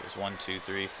 Let's see, that was 1, 2,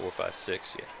 3, 4, 5,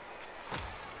 6, yeah.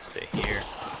 Stay here.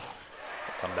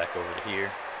 We'll come back over to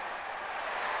here.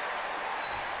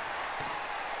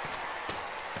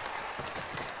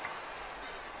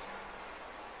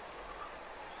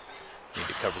 Need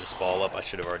to cover this ball up. I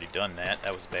should have already done that.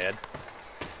 That was bad.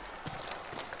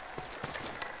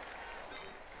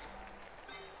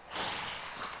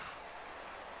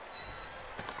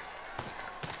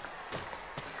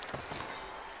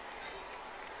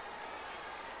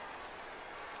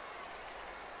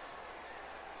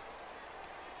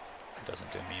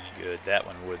 Doesn't do me any good. That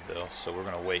one would, though, so we're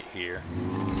going to wait here.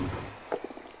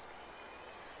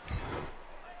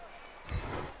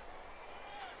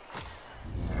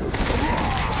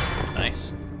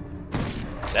 Nice.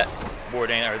 That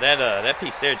that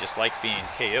piece there just likes being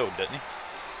KO'd, doesn't he?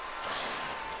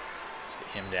 Let's get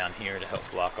him down here to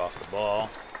help block off the ball.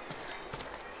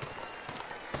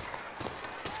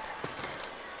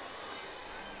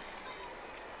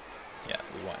 Yeah,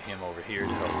 we want him over here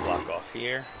to help block off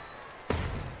here.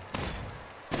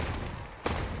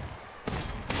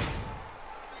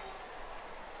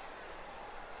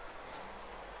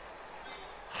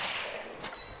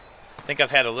 I think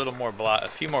I've had a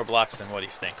few more blocks than what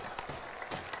he's thinking.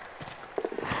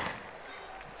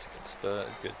 That's a good stud,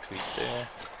 good piece there.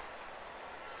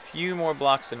 A few more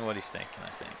blocks than what he's thinking,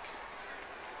 I think.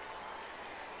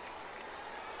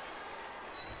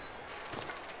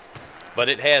 But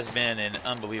it has been an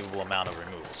unbelievable amount of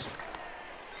removals.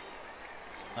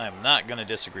 I am not going to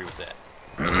disagree with that.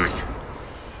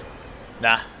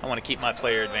 Nah, I want to keep my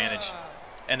player advantage.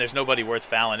 And there's nobody worth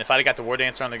fouling. If I'd have got the War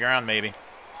Dancer on the ground, maybe.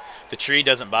 The tree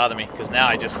doesn't bother me because now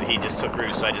he just took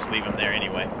root, so I just leave him there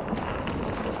anyway.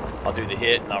 I'll do the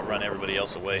hit and I'll run everybody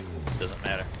else away. Doesn't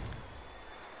matter.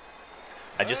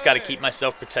 I just got to keep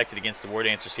myself protected against the War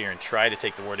Dancers here and try to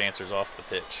take the War Dancers off the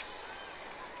pitch.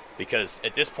 Because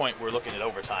at this point we're looking at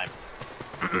overtime.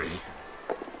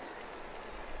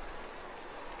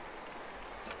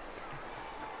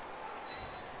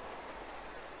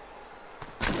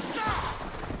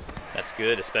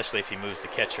 good, especially if he moves the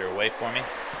catcher away for me.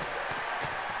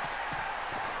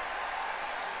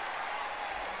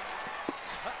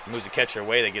 If he moves the catcher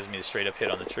away, that gives me the straight up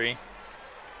hit on the tree.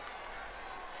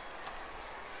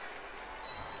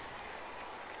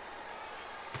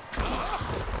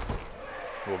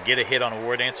 We'll get a hit on a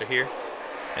War Dancer here,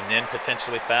 and then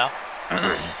potentially foul.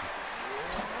 Got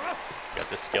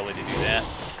the Skelly to do that.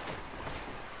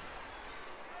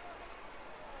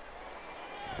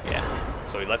 Yeah,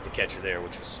 so he left the catcher there,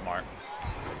 which was smart.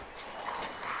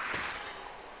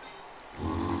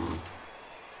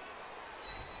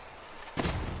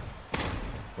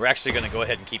 We're actually going to go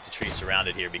ahead and keep the tree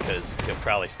surrounded here because he'll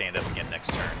probably stand up again next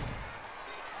turn.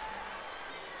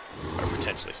 Or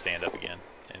potentially stand up again.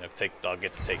 And I'll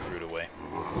get to take root away.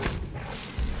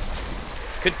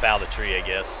 Could foul the tree, I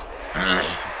guess.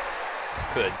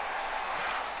 Could.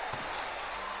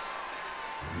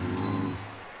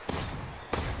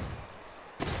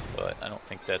 But I don't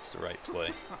think that's the right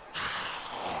play.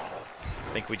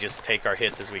 I think we just take our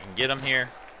hits as we can get them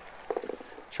here.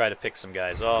 Try to pick some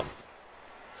guys off.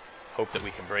 Hope that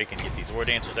we can break and get these War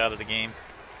Dancers out of the game.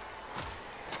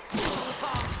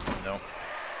 No.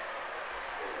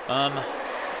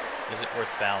 Is it worth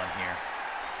fouling here?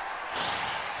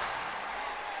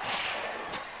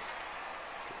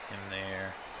 Get him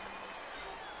there.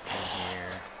 Him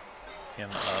here. Him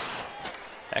up.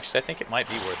 Actually, I think it might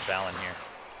be worth fouling here.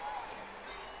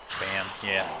 Bam.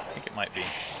 Yeah, I think it might be.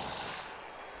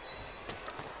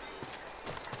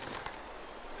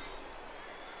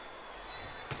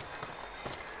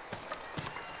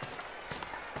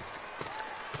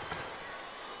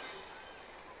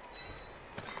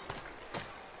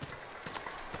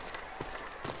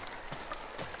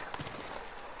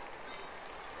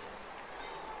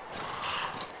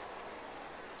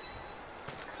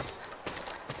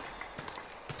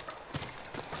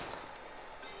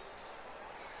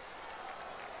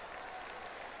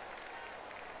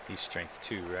 He's strength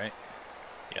 2, right?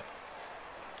 Yep.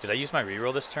 Did I use my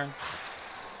reroll this turn?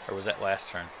 Or was that last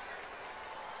turn?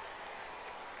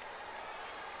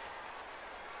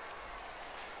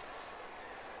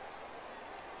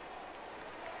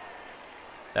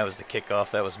 That was the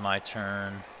kickoff. That was my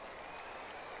turn.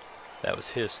 That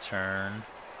was his turn.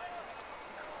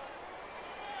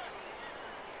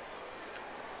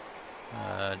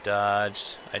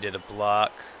 Dodged. I did a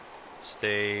block.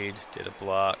 Stayed. Did a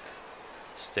block.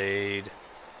 Stayed.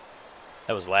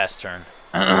 That was last turn.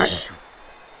 Alright,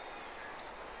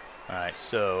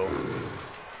 so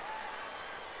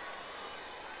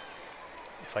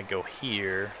if I go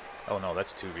here, oh no,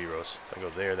 that's 2 rerolls. If I go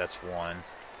there, that's 1.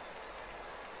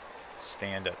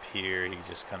 Stand up here, he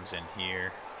just comes in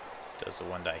here, does the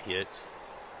 1-die hit.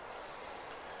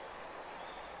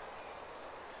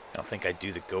 I don't think I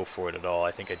do the go for it at all.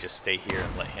 I think I just stay here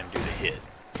and let him do the hit.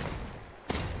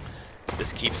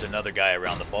 This keeps another guy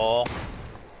around the ball.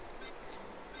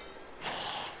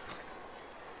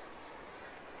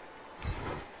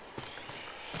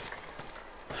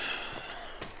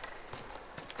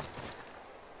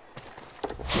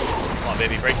 Come on,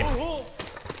 baby, break him.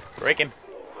 Break him.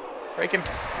 Break him.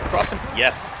 Cross him.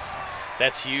 Yes.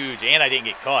 That's huge. And I didn't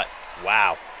get caught.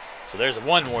 Wow. So there's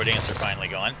 1 War Dancer finally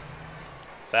gone.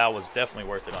 Foul was definitely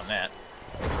worth it on that.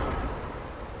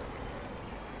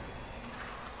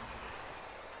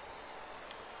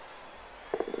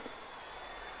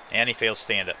 And he fails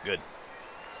stand-up. Good.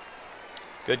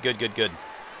 Good, good, good, good.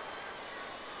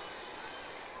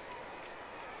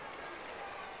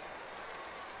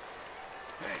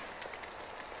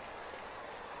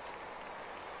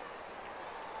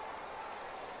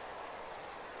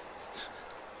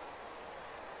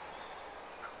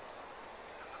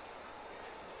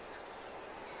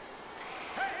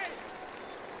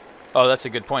 Oh, that's a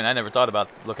good point. I never thought about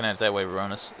looking at it that way,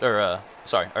 Ronis. Or,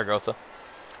 sorry, Argotha.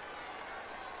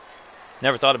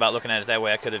 Never thought about looking at it that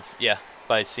way. I could have, yeah,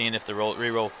 by seeing if the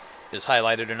reroll is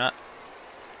highlighted or not.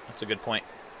 That's a good point.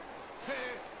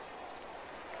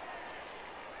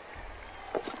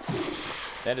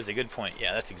 That is a good point.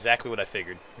 Yeah, that's exactly what I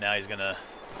figured. Now he's going to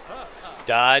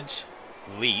dodge,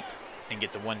 leap, and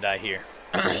get the 1-die here.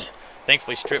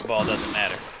 Thankfully, strip ball doesn't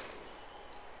matter.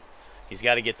 He's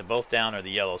got to get the both down or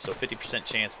the yellow, so 50%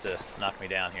 chance to knock me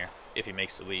down here if he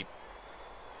makes the leap.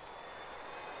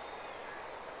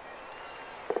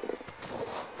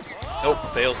 Nope,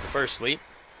 fails the first leap.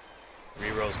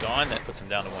 Reroll's gone. That puts him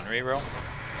down to 1 reroll.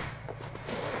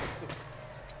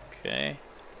 Okay.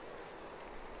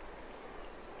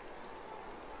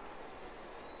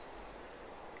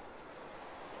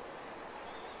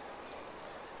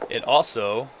 It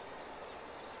also...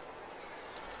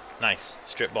 Nice.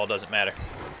 Strip ball doesn't matter.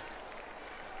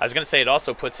 I was going to say it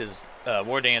also puts his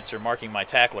War Dancer marking my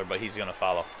tackler, but he's going to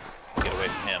follow. Get away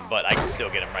from him, but I can still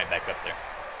get him right back up there.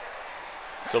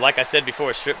 So like I said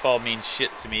before, strip ball means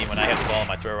shit to me when I have the ball in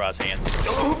my throw rod's hands.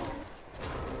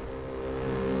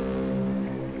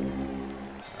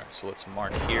 Alright, so let's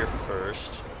mark here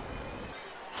first.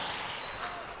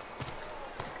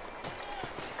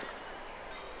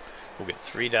 We'll get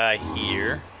 3 die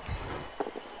here.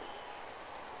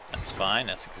 That's fine.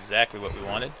 That's exactly what we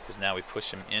wanted, because now we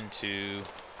push him into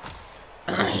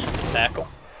the tackle,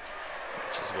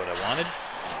 which is what I wanted.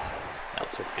 Now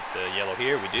let's hope we get the yellow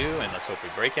here. We do, and let's hope we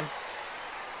break him.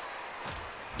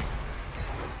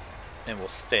 And we'll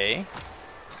stay.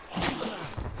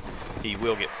 He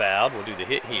will get fouled. We'll do the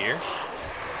hit here.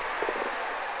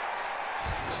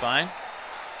 That's fine.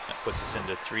 That puts us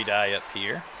into 3 die up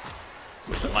here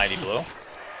with the mighty blow.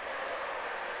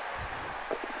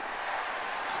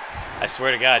 I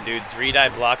swear to God, dude, 3 die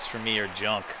blocks for me are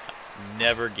junk.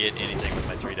 Never get anything with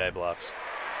my 3 die blocks.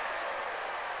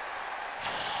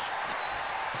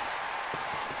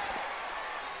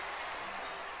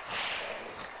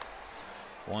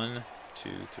 One, 2,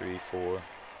 3, 4,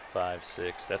 5,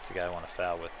 6. That's the guy I want to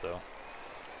foul with, though.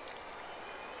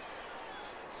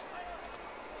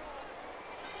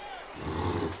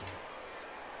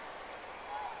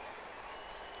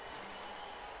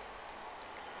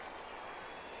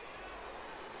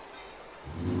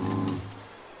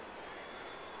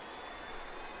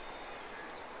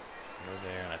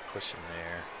 Push him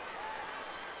there.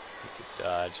 He could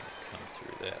dodge and come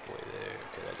through that way there.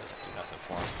 Okay, that doesn't do nothing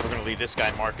for him. We're going to leave this guy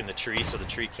marking the tree so the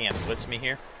tree can't blitz me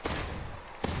here.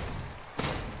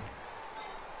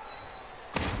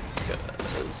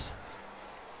 Because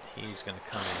he's going to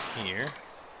come in here.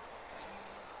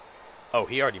 Oh,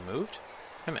 he already moved?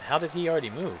 Wait a minute, how did he already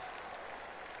move?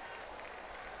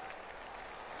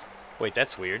 Wait,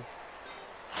 that's weird.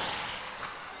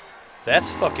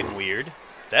 That's fucking weird.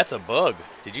 That's a bug.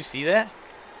 Did you see that?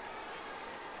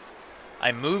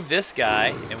 I moved this guy,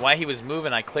 and while he was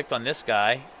moving, I clicked on this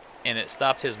guy, and it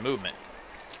stopped his movement.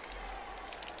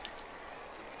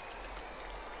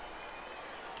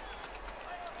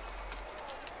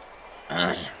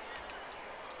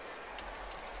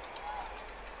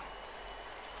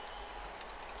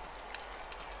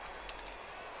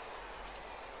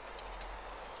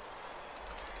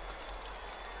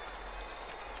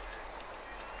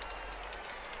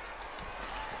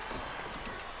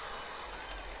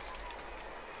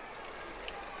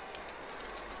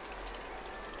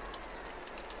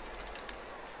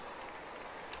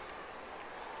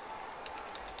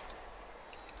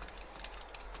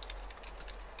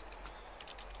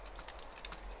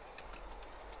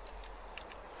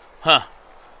 Huh.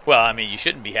 Well, I mean, you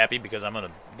shouldn't be happy because I'm going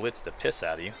to blitz the piss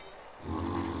out of you.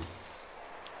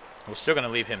 We're still going to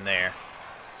leave him there.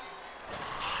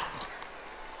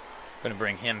 I'm going to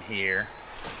bring him here.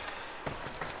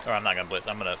 Or I'm not going to blitz.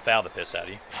 I'm going to foul the piss out of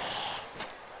you.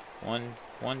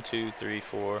 1, 2, 3,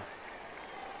 4.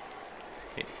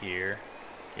 Hit here.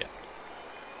 Yep.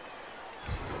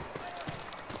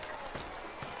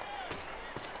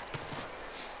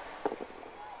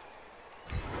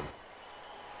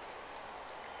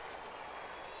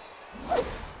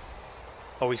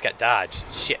 Oh, he's got dodge.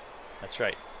 Shit. That's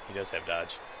right. He does have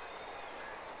dodge.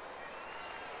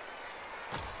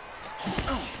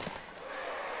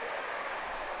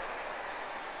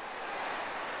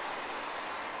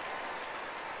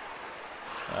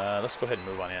 Let's go ahead and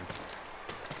move on in.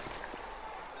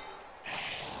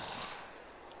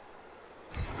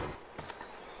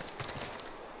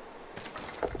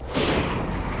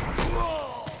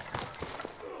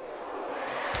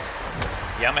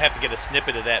 Yeah, I'm gonna have to get a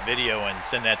snippet of that video and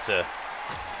send that to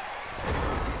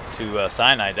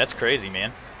Cyanide. That's crazy,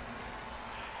 man.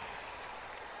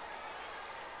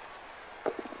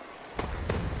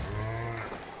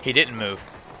 He didn't move.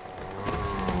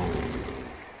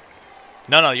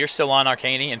 No, you're still on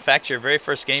Arcane. In fact, your very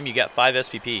first game, you got 5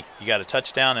 SPP. You got a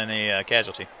touchdown and a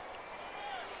casualty.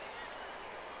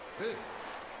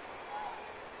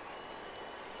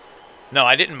 No,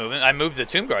 I didn't move it. I moved the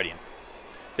Tomb Guardian.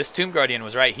 This Tomb Guardian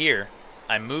was right here.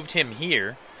 I moved him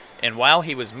here, and while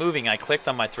he was moving, I clicked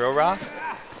on my throw raw,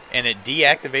 and it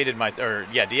deactivated my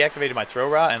throw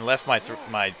raw and left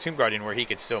my Tomb Guardian where he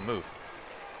could still move.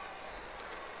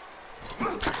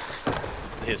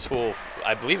 His full,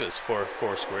 I believe it was four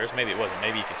squares. Maybe it wasn't.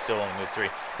 Maybe he could still only move 3.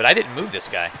 But I didn't move this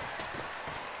guy.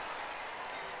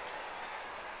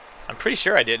 I'm pretty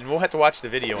sure I did, and we'll have to watch the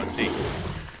video and see.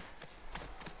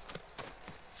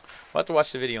 We'll have to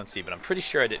watch the video and see, but I'm pretty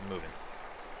sure I didn't move him.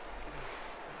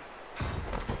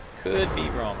 Could be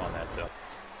wrong on that, though.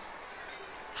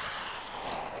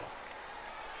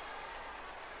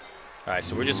 Alright,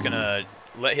 so we're just going to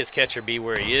let his catcher be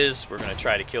where he is. We're going to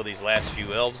try to kill these last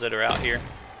few elves that are out here.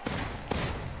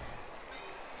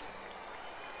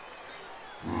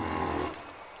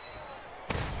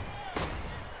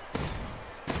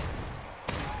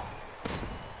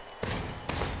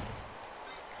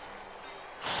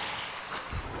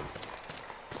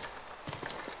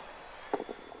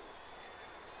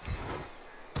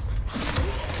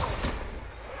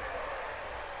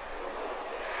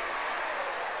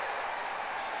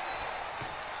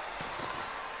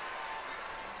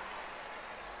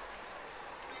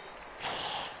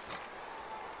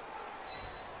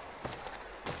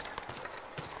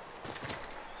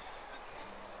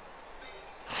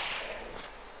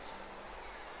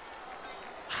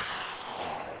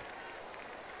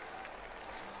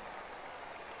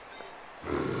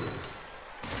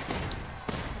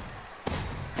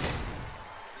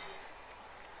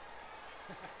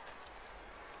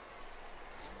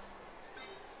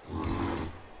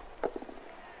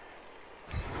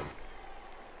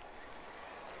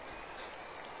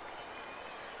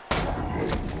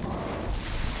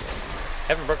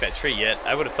 Haven't broke that tree yet.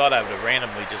 I would have thought I would have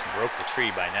randomly just broke the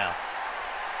tree by now.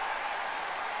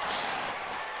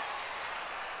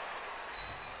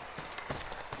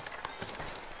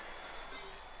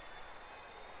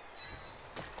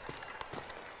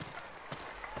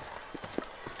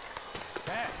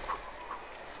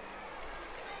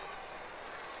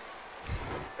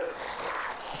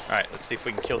 Alright, let's see if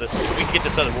we can kill this. If we can get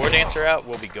this other War Dancer out,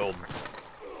 we'll be golden.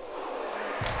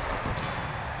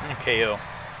 KO.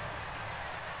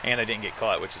 And I didn't get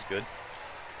caught, which is good.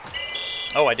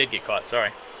 Oh, I did get caught, sorry.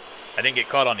 I didn't get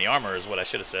caught on the armor is what I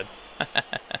should have said.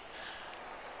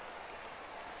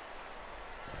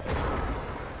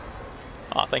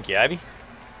 Aw, thank you, Ivy.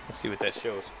 Let's see what that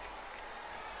shows.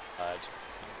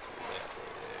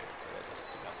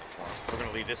 We're going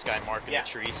to leave this guy marking the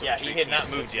tree. So he had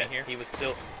not moved yet. He was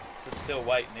still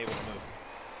white and able to move.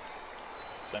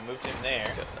 So I moved him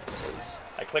there.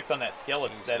 I clicked on that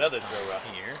skeleton, that other throw right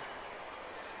here.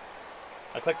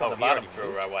 I clicked on the bottom throw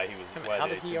right while he was. How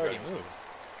did he already move?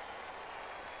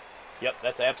 Yep,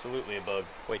 that's absolutely a bug.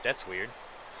 Wait, that's weird.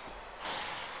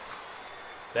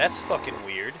 That's fucking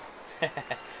weird.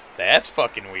 That's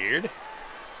fucking weird.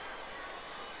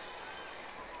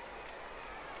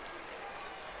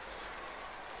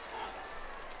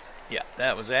 Yeah,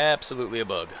 that was absolutely a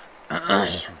bug.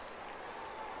 Alright,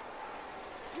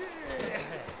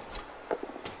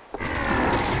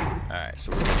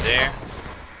 so we're good there.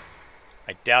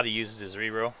 I doubt he uses his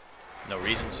reroll. No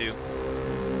reason to. I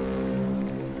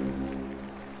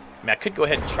mean, I could go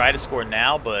ahead and try to score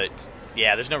now, but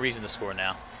yeah, there's no reason to score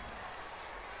now.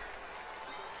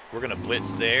 We're going to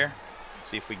blitz there.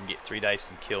 See if we can get 3 dice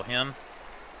and kill him.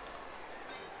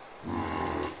 We're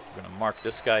going to mark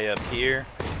this guy up here.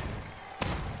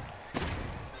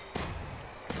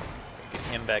 Get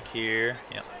him back here.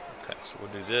 Yep. Okay, so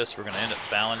we'll do this. We're going to end up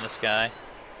fouling this guy.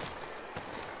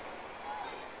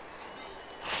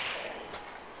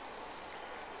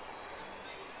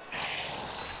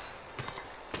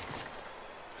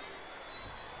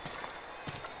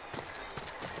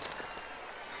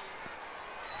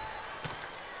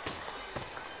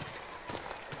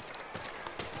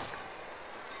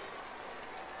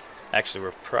 Actually,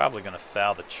 we're probably going to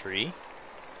foul the tree.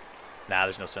 Nah,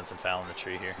 there's no sense in fouling the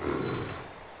tree here.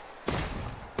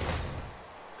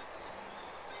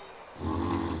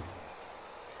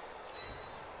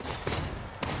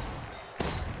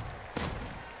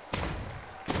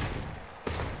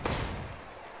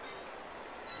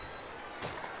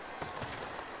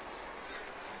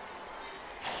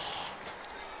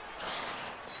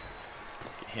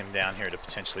 Get him down here to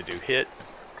potentially do hit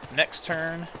next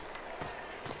turn.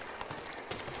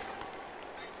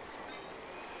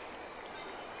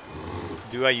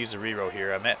 Do I use a reroll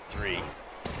here? I'm at 3.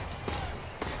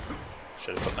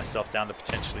 Should have put myself down to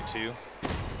potentially 2.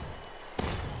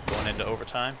 Going into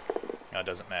overtime? No, it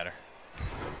doesn't matter.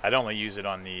 I'd only use it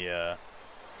on the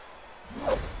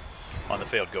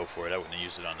failed go for it. I wouldn't have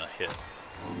used it on the hit.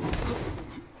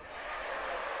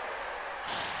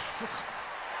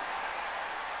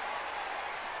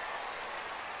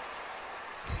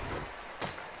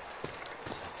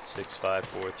 Six, 5,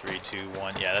 4, 3, 2,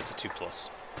 1. Yeah, that's a 2+.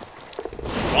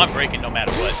 Well, I'm breaking no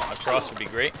matter what. A cross would be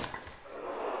great.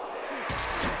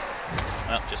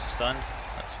 Oh, just stunned.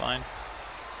 That's fine.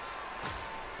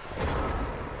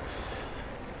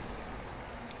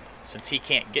 Since he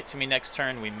can't get to me next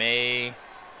turn, we may...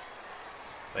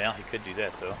 Well, he could do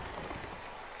that, though.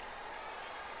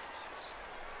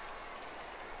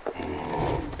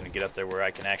 I'm going to get up there where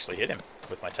I can actually hit him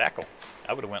with my tackle.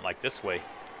 I would have went like this way.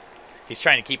 He's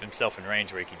trying to keep himself in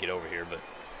range where he could get over here, but...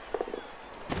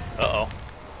 Uh-oh.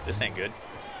 This ain't good.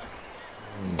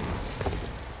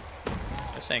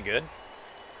 This ain't good.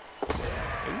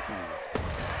 Ooh.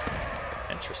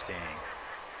 Interesting.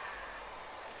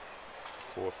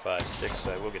 4, 5, 6,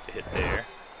 so I will get the hit there.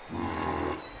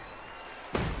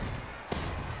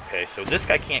 Okay, so this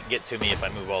guy can't get to me if I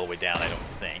move all the way down, I don't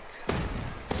think.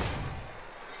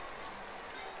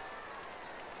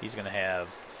 He's going to have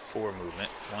 4 movement.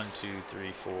 1, 2,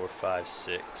 3, 4, 5,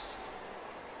 6.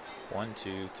 1,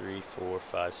 2, 3, 4,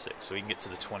 5, 6. So he can get to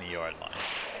the 20-yard line.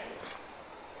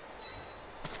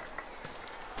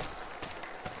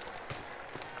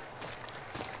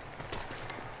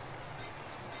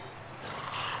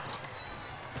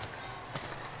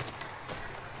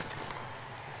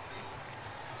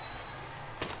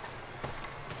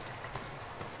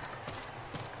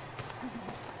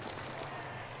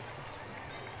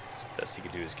 Best he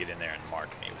could do is get in there and mark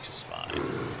me, which is fine.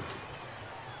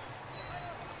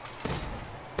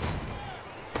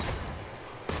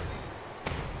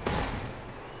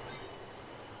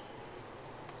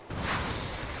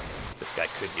 This guy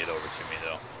could get over to me,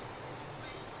 though.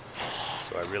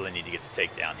 So I really need to get the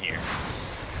takedown here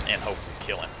and hopefully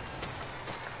kill him.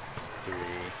 3,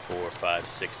 4, 5,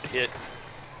 6 to hit.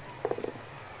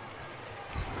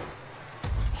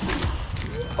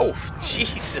 Oh,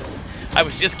 Jesus. I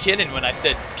was just kidding when I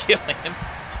said kill him.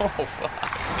 Oh,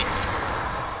 fuck me.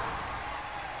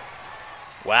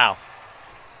 Wow.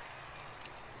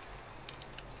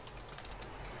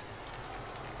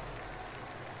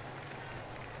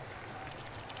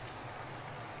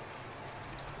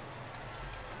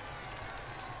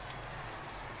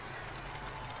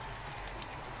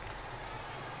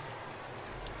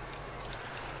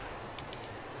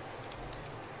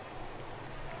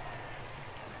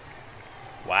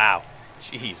 Wow.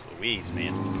 Jeez Louise,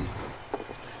 man.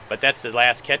 But that's the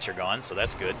last catcher gone, so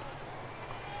that's good.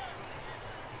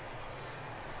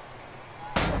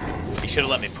 He should have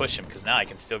let me push him, because now I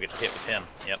can still get hit with him.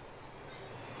 Yep.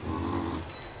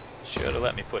 Should have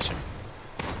let me push him.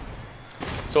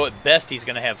 So at best, he's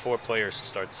going to have 4 players to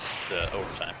start the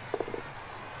overtime.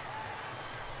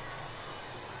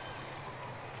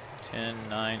 10,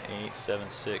 9, 8, 7,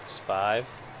 6, 5.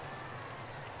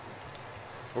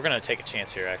 We're going to take a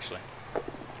chance here, actually.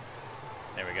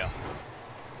 There we go.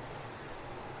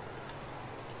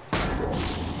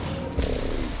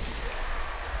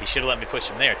 He should have let me push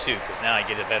him there, too, because now I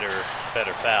get a better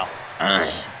foul.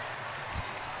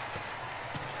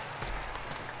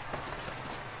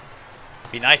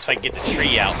 Be nice if I could get the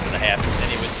tree out for the half, because then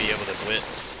he wouldn't be able to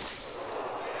blitz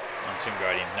on Tomb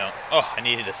Guardian. No. Oh, I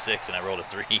needed a 6, and I rolled a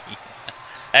 3.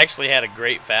 I actually had a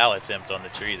great foul attempt on the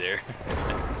tree there.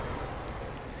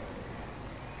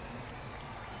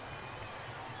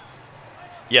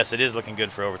 Yes, it is looking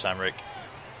good for overtime, Rick.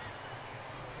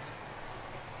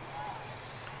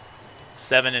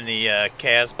 7 in the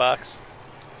Kaz box.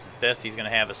 So best he's going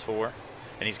to have is 4.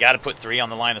 And he's got to put 3 on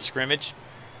the line of scrimmage.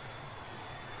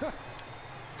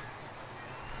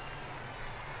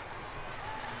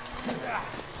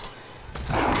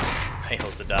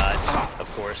 Fails to dodge,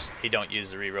 of course. He don't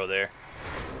use the reroll there.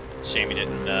 Shame he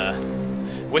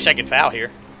didn't. Wish I could foul here.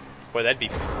 Boy, that'd be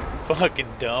fucking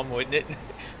dumb, wouldn't it?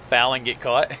 Foul and get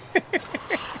caught.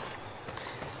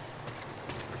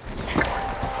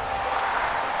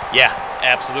 Yeah,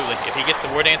 absolutely. If he gets the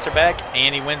word answer back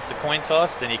and he wins the coin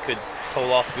toss, then he could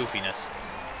pull off goofiness.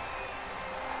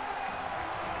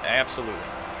 Absolutely.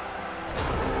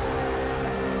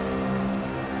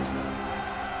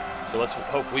 So let's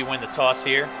hope we win the toss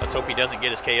here. Let's hope he doesn't get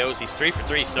his KOs. He's 3 for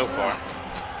 3 so far.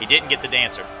 He didn't get the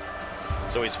dancer.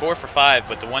 So he's 4 for 5,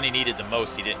 but the one he needed the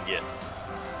most he didn't get.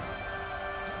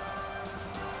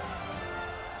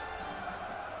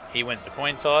 He wins the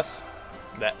coin toss.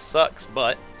 That sucks,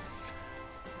 but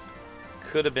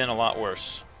could have been a lot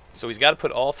worse. So he's got to put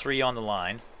all 3 on the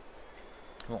line.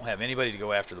 He won't have anybody to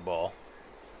go after the ball.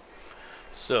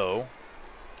 So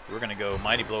we're going to go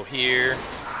Mighty Blow here,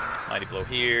 Mighty Blow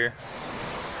here,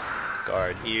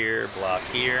 guard here, block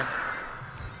here.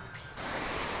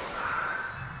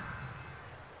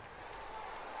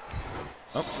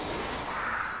 Oh.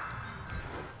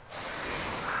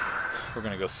 We're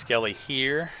going to go Skelly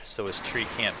here, so his tree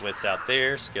can't blitz out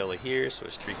there. Skelly here, so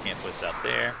his tree can't blitz out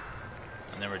there.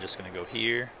 And then we're just going to go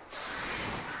here,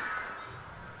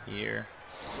 here.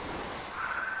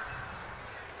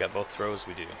 Got both throws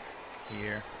we do.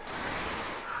 Here,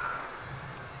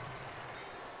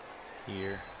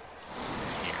 here,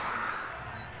 here.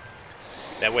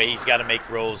 That way he's got to make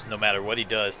rolls no matter what he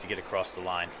does to get across the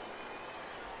line.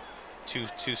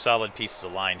 Two solid pieces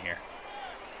of line here.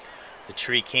 The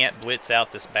tree can't blitz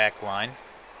out this back line.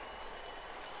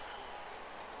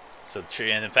 So the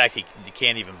tree, and in fact, he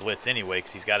can't even blitz anyway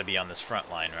because he's got to be on this front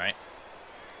line, right?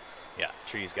 Yeah,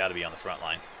 tree's got to be on the front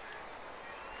line.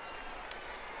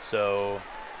 So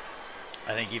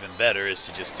I think even better is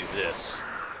to just do this.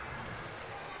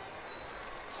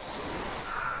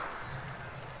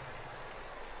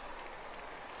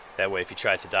 That way, if he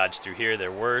tries to dodge through here,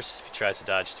 they're worse. If he tries to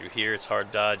dodge through here, it's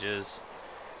hard dodges.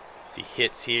 If he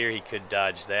hits here, he could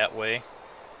dodge that way.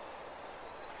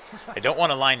 I don't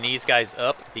want to line these guys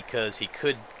up because he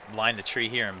could line the tree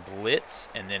here and blitz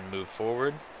and then move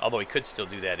forward. Although he could still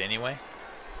do that anyway.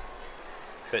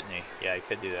 Couldn't he? Yeah, he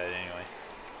could do that anyway.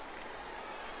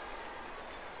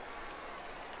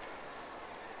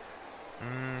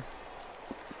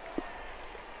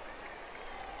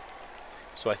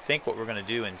 So I think what we're going to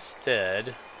do instead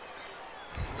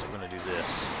is we're going to do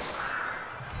this.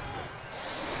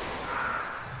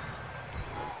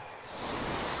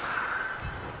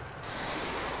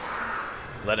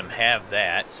 Let him have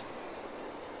that.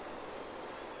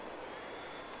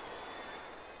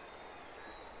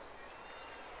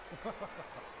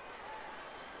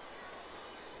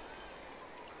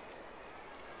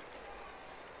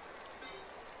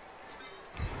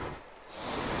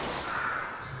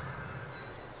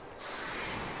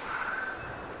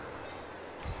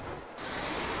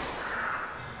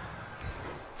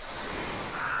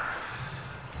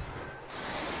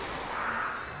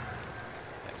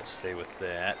 Stay with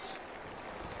that.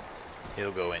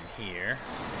 He'll go in here.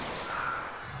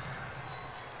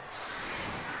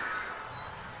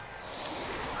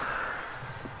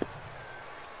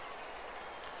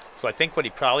 So I think what he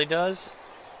probably does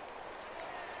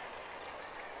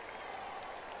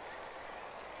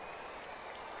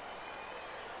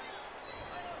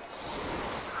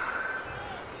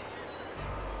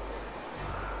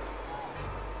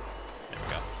there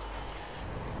we go.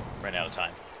 Ran out of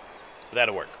time. But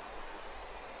that'll work.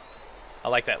 I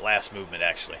like that last movement,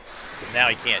 actually. Because now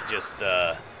he can't just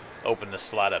open the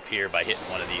slot up here by hitting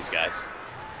one of these guys.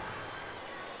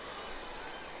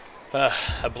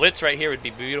 A blitz right here would be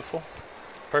beautiful.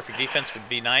 Perfect defense would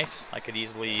be nice. I could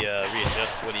easily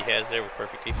readjust what he has there with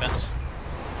perfect defense.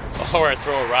 Or I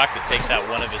throw a rock that takes out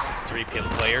one of his 3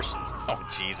 players. Oh,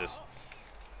 Jesus.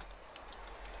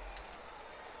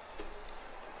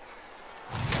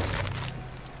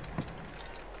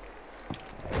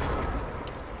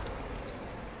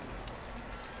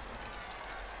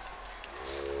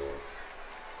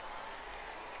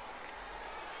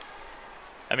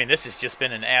 I mean, this has just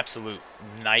been an absolute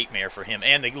nightmare for him.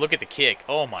 And look at the kick.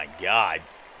 Oh, my God.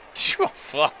 Oh,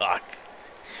 fuck.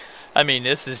 I mean,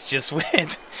 this has just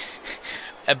went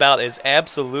about as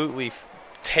absolutely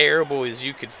terrible as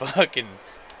you could fucking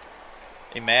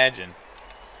imagine.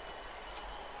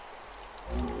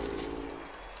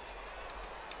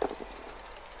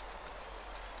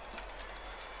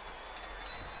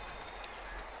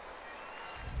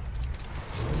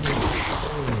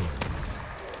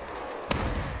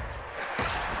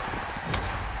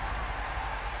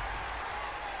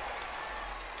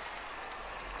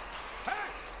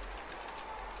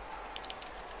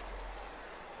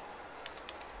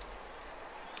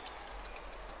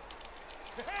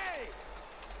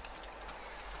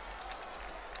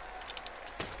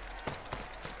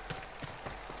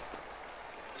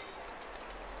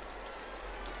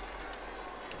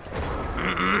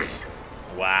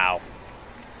 Wow.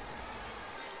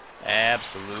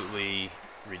 Absolutely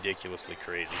ridiculously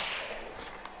crazy.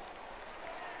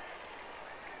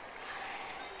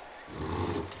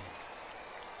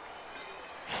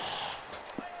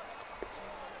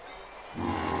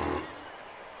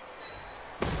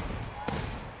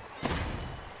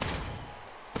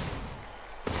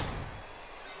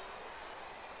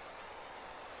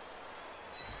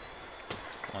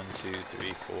 One, two,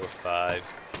 three, four, five.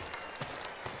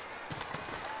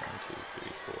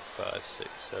 5, 6,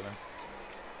 7.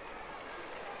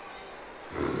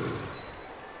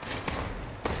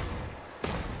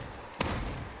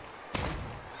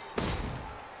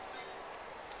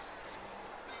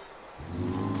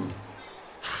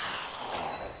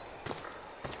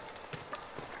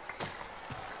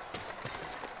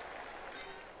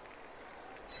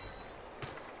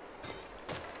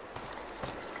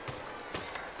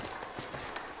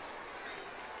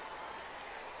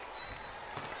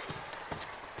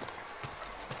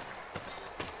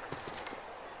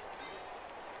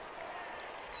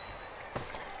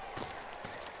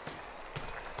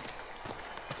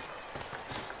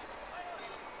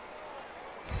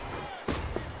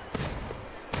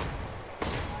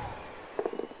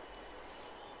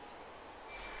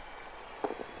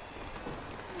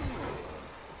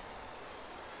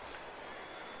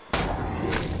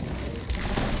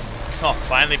 Oh,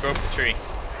 finally broke the tree.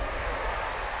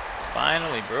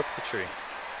 Finally broke the tree.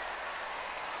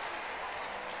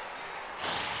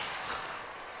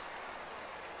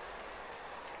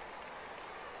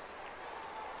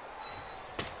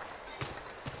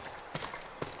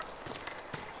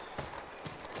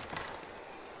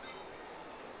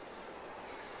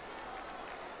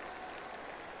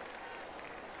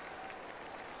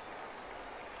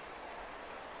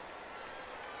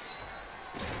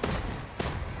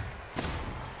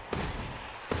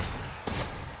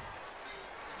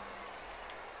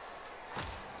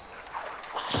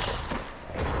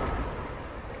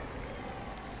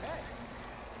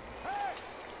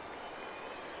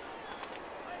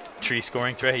 Tree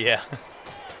scoring threat, yeah.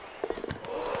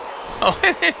 Oh,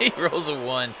 and then he rolls a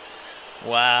 1.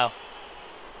 Wow.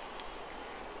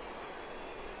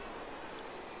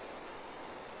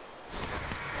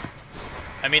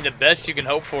 I mean, the best you can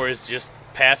hope for is just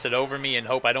pass it over me and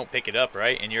hope I don't pick it up,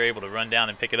 right? And you're able to run down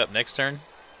and pick it up next turn.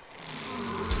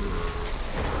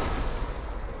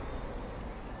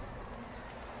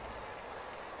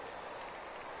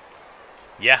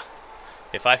 Yeah.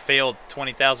 If I failed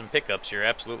 20,000 pickups, you're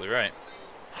absolutely right.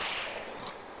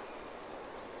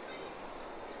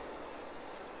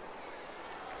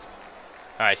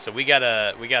 All right, so we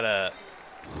gotta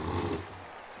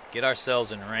get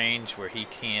ourselves in range where he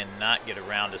cannot get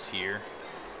around us here.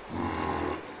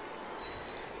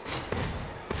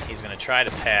 He's gonna try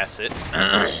to pass it.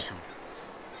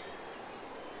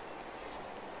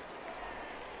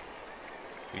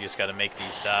 We just gotta make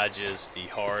these dodges be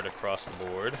hard across the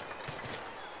board.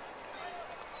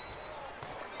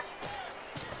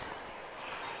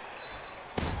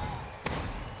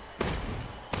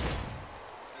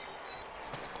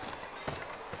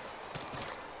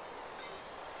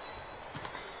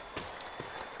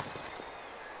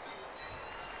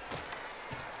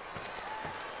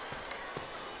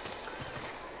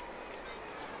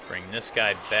 Bring this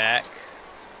guy back.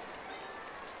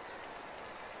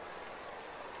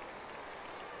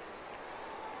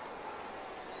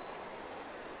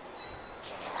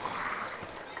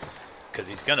 Because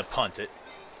he's going to punt it.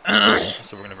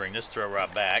 So we're going to bring this throw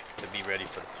rod back to be ready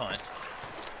for the punt.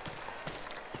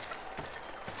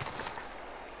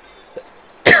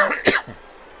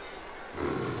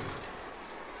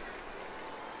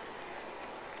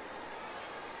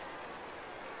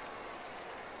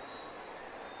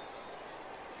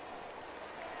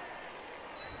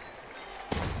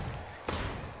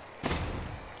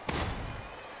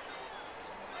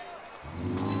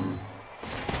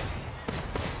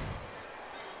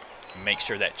 Make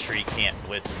sure that tree can't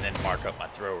blitz and then mark up my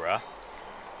throw rod.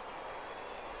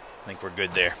 I think we're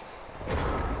good there.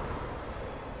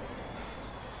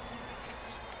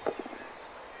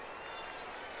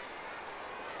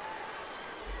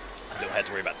 I don't have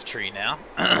to worry about the tree now.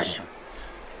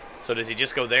 So does he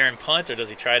just go there and punt, or does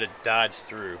he try to dodge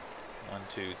through? 1,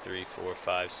 2, 3, 4,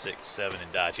 5, 6, 7,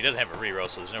 and dodge. He doesn't have a reroll,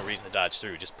 so there's no reason to dodge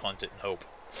through. Just punt it and hope.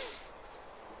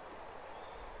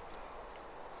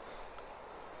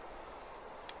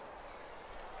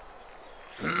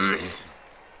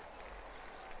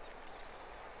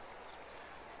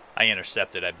 I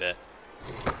intercepted, I bet.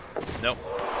 Nope.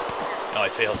 No, he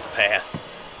fails to pass.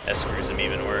 That screws him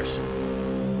even worse.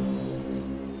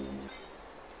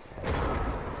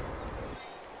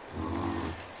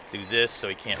 Let's do this so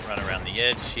he can't run around the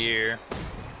edge here.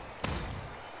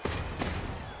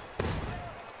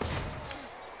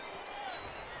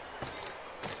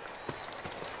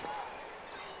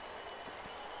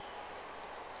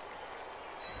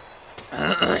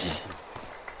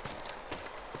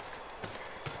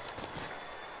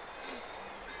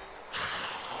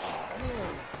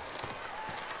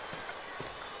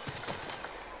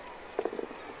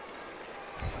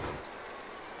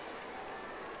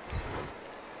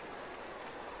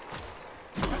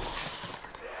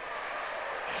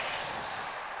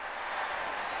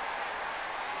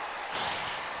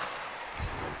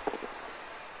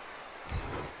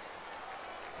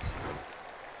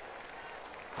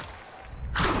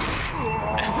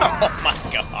 Oh my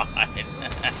God.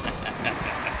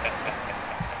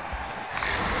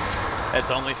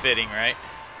 That's only fitting, right?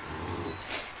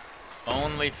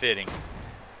 Only fitting.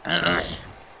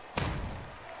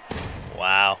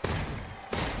 Wow.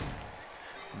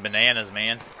 It's bananas,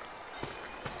 man.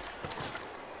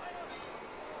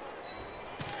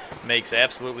 Makes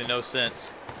absolutely no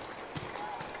sense.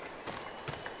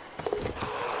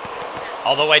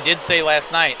 Although I did say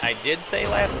last night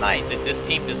that this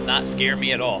team does not scare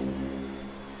me at all.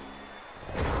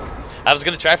 I was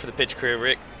going to try for the pitch career,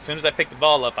 Rick. As soon as I pick the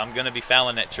ball up, I'm going to be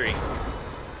fouling that tree.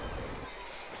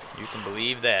 You can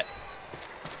believe that.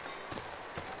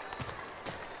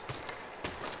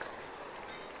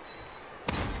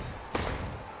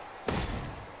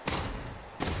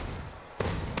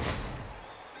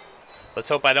 Let's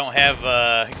hope I don't have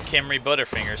Kimry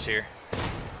Butterfingers here.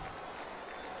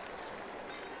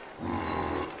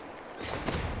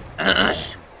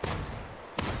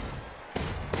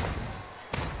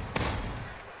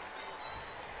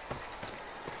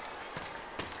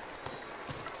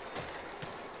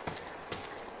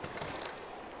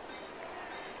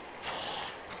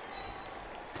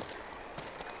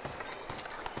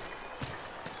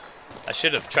 I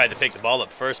should have tried to pick the ball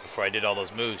up first before I did all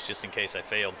those moves, just in case I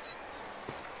failed.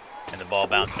 And the ball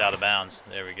bounced out of bounds.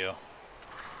 There we go.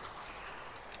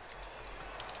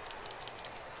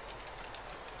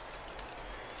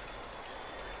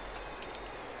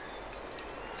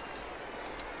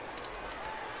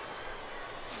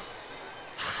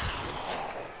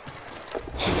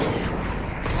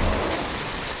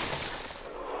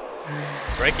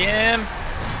 Break him.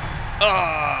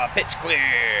 Ah, oh, pitch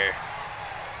clear.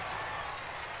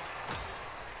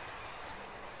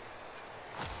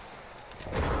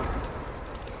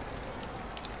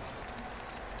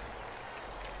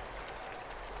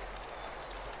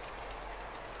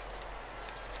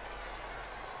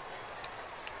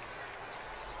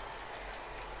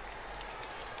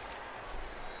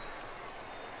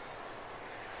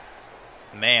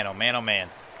 Man, oh man, oh man.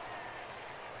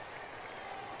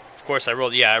 Of course, I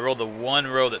rolled the one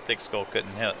row that Thick Skull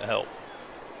couldn't help.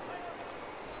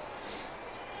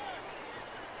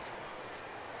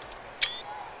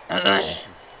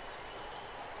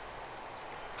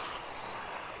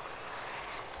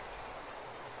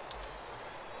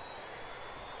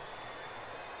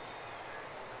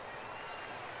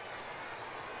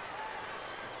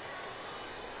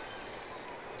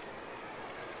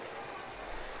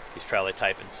 He's probably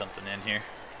typing something in here.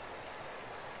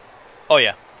 Oh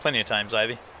yeah, plenty of times,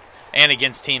 Ivy. And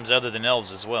against teams other than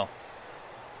elves as well.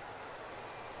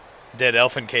 Dead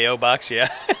elf and KO box, yeah.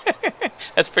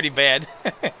 That's pretty bad.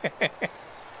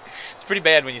 It's pretty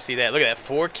bad when you see that. Look at that,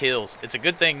 4 kills. It's a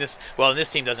good thing this, well, this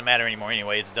team doesn't matter anymore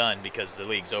anyway. It's done because the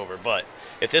league's over. But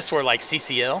if this were like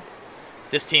CCL,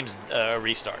 this team's a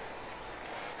restart.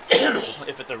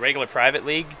 If it's a regular private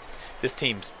league, this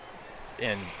team's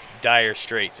in dire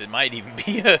straits. It might even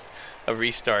be a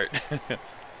restart.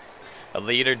 A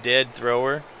leader, dead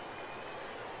thrower,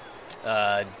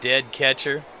 dead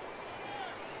catcher,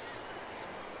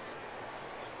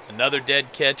 another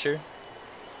dead catcher,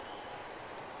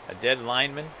 a dead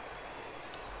lineman,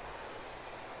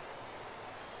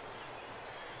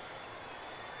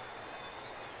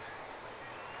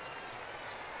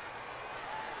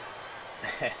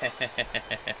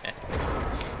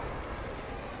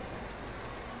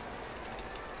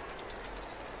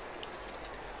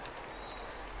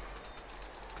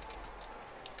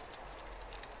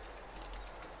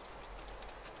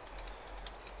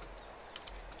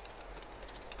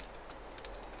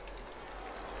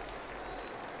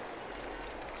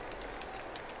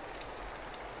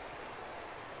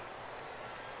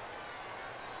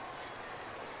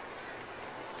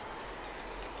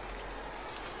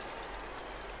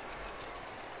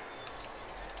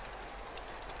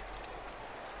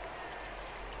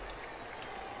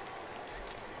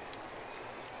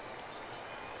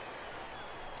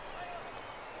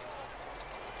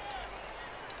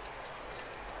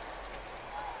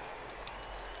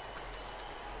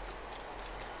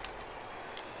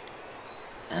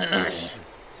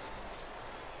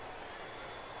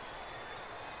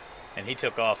 and he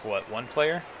took off, what, 1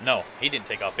 player? No, he didn't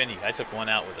take off any. I took 1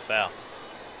 out with a foul.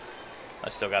 I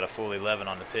still got a full 11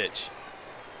 on the pitch.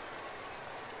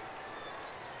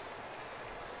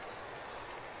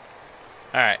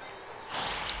 All right.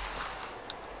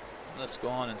 Let's go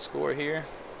on and score here.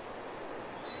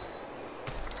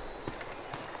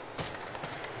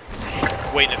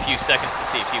 Waiting a few seconds to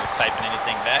see if he was typing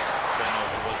anything back. Don't know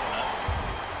if he was or not.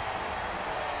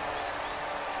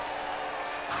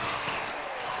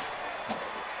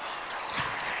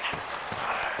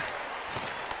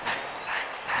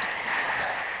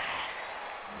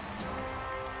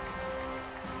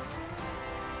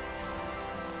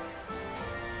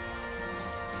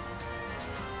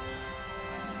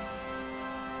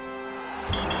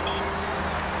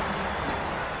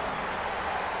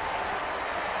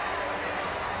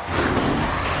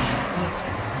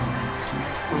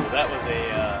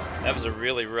 That was a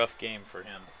really rough game for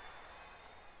him.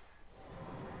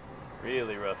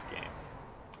 Really rough game.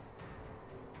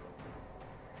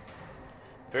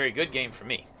 Very good game for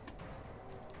me.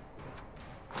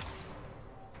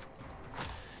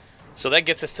 So that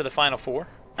gets us to the final 4.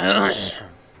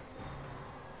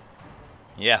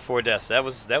 Yeah, 4 deaths. That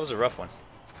was a rough one.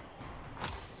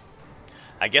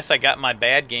 I guess I got my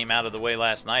bad game out of the way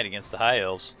last night against the High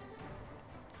Elves.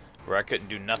 where I couldn't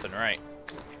do nothing right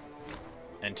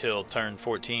until turn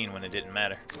 14 when it didn't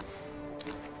matter.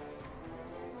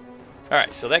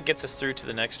 Alright, so that gets us through to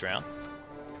the next round.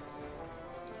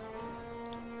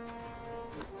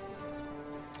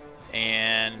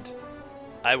 And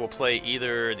I will play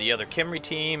either the other KHE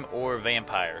team or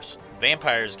Vampires.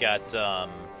 Vampires got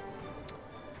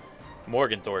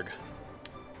Morgenthorg.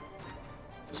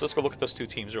 So let's go look at those two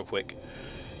teams real quick.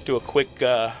 Do a quick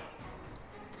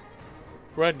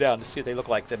rundown to see what they look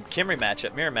like. The KHE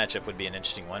matchup, mirror matchup, would be an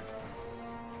interesting one.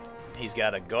 He's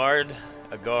got a guard,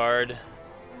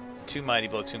 2 Mighty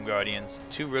Blow Tomb Guardians,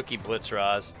 2 rookie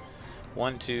Blitzras,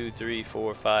 1, 2, 3,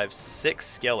 4, 5,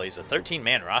 6 Skellies, a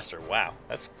 13-man roster. Wow,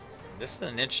 this is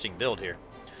an interesting build here.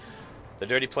 The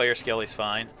Dirty Player Skelly's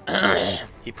fine.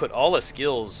 He put all his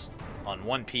skills on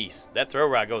one piece. That throw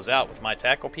rod goes out with my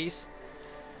tackle piece.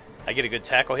 I get a good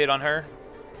tackle hit on her,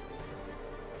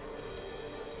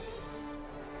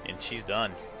 and she's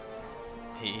done.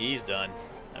 He's done.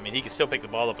 I mean, he can still pick the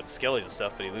ball up with the Skellies and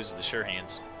stuff, but he loses the sure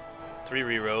hands. 3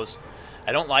 rerolls.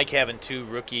 I don't like having 2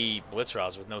 rookie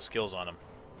Blitzras with no skills on them.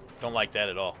 Don't like that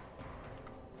at all.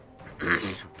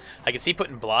 I can see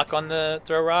putting block on the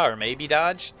throw raw or maybe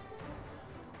dodge.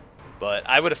 But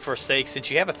I would have forsake, since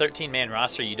you have a 13-man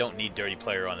roster, you don't need Dirty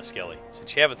Player on the Skelly.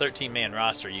 Since you have a 13-man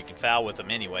roster, you can foul with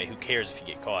them anyway. Who cares if you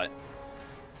get caught?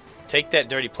 Take that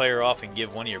Dirty Player off and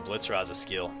give one of your Blitzras a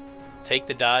skill. Take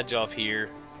the dodge off here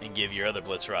and give your other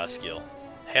Blitzra a skill.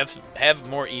 Have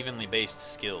more evenly based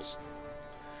skills.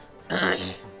 I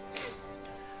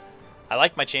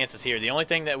like my chances here. The only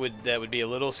thing that would be a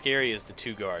little scary is the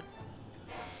 2 guard.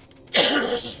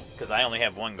 Because I only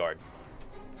have 1 guard.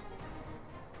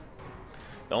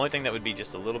 The only thing that would be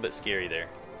just a little bit scary there.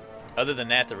 Other than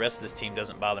that, the rest of this team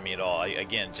doesn't bother me at all.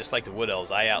 Again, just like the Wood Elves,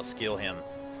 I outskill him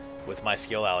with my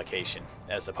skill allocation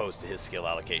as opposed to his skill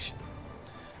allocation.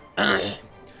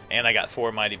 And I got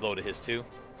 4 Mighty Blow to his 2.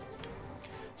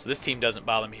 So this team doesn't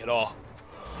bother me at all.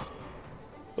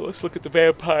 Well, let's look at the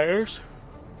Vampires.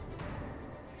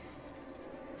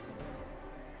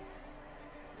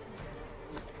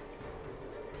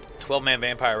 "12-man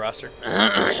Vampire roster."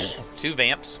 2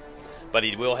 Vamps. But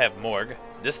he will have Morg.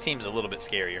 This team's a little bit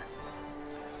scarier.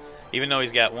 Even though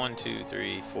he's got 1, 2,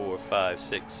 3, 4, 5,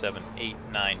 6, 7, 8,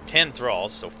 9, 10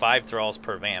 thralls. So 5 thralls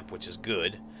per vamp, which is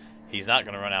good. He's not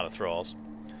going to run out of thralls.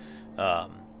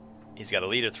 He's got a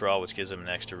leader thrall, which gives him an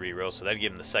extra reroll. So that'd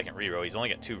give him the 2nd reroll. He's only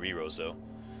got 2 rerolls, though.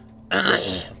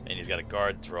 And he's got a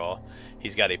guard thrall.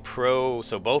 He's got a pro.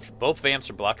 So both vamps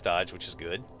are block dodge, which is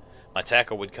good. My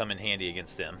tackle would come in handy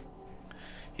against them.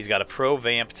 He's got a pro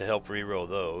vamp to help reroll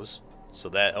those. So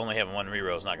that only having 1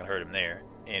 reroll is not going to hurt him there.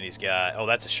 And he's got, oh,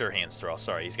 that's a sure hands thrall.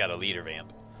 Sorry, he's got a leader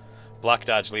vamp. Block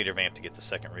dodge leader vamp to get the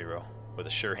 2nd reroll with a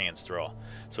sure hands thrall.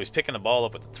 So he's picking the ball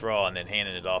up with the thrall and then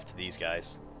handing it off to these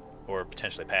guys. Or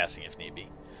potentially passing if need be.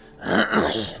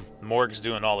 Morg's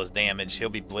doing all his damage. He'll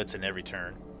be blitzing every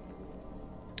turn.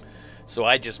 So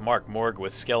I just mark Morg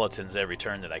with skeletons every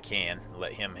turn that I can.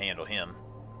 Let him handle him,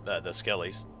 the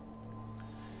skellies.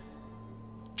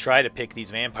 Try to pick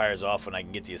these vampires off when I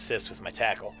can get the assist with my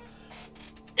tackle.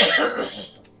 If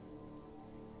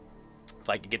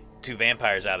I can get 2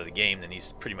 vampires out of the game, then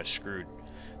he's pretty much screwed.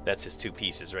 That's his 2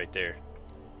 pieces right there.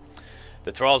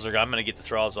 The thralls are, I'm going to get the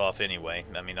thralls off anyway.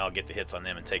 I mean, I'll get the hits on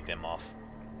them and take them off.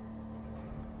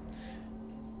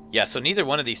 Yeah, so neither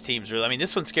one of these teams really, I mean,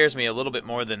 this one scares me a little bit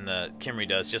more than the KHE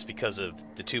does, just because of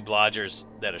the 2 blodgers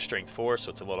that are strength 4, so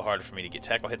it's a little harder for me to get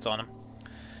tackle hits on them.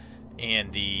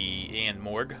 And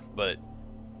Morg, but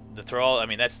the thrall, I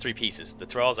mean, that's 3 pieces. The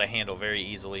thralls I handle very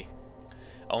easily.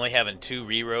 Only having 2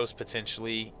 rerolls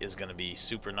potentially is going to be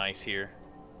super nice here.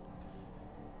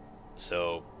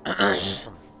 So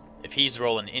if he's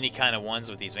rolling any kind of 1s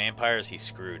with these vampires, he's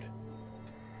screwed.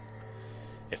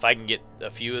 If I can get a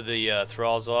few of the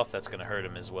thralls off, that's going to hurt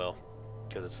him as well,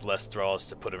 because it's less thralls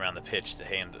to put around the pitch to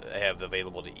have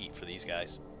available to eat for these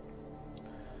guys.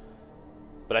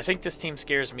 But I think this team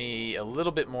scares me a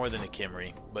little bit more than the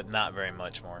KHE, but not very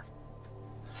much more.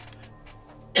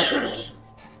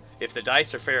 If the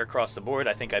dice are fair across the board,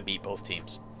 I think I beat both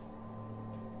teams.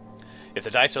 If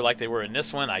the dice are like they were in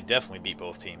this one, I definitely beat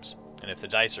both teams. And if the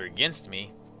dice are against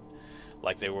me,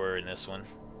 like they were in this one,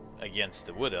 against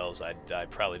the Wood Elves, I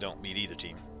probably don't beat either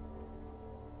team.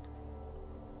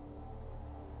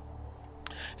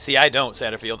 See, I don't,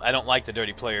 Satterfield. I don't like the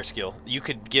Dirty Player skill. You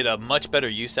could get a much better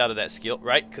use out of that skill,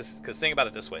 right? Because think about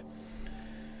it this way.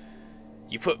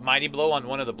 You put Mighty Blow on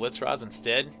one of the Blitzras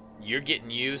instead, you're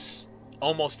getting use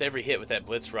almost every hit with that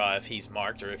Blitzra if he's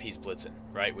marked or if he's blitzing,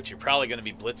 right? Which you're probably going to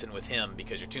be blitzing with him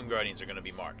because your Tomb Guardians are going to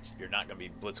be marked. You're not going to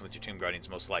be blitzing with your Tomb Guardians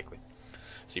most likely.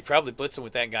 So you're probably blitzing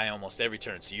with that guy almost every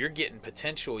turn. So you're getting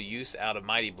potential use out of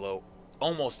Mighty Blow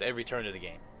almost every turn of the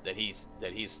game that he's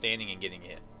standing and getting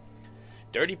hit.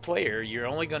 Dirty Player, you're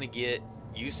only going to get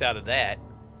use out of that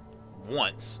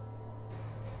once.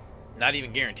 Not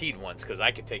even guaranteed once, because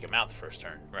I could take him out the first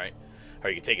turn, right? Or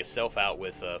you could take himself out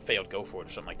with a failed go for it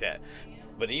or something like that.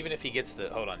 But even if he gets the...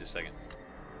 Hold on just a second.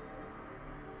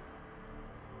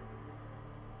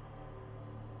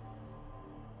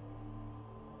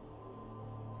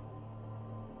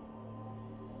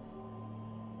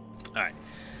 Alright.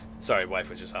 Sorry, wife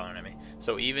was just hollering at me.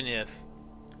 So even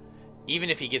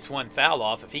if he gets one foul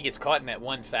off, if he gets caught in that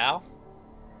one foul,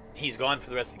 he's gone for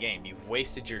the rest of the game. You've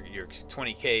wasted your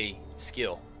 20k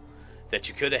skill that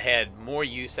you could have had more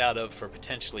use out of for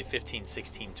potentially 15,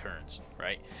 16 turns,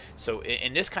 right? So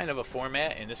in this kind of a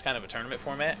format, in this kind of a tournament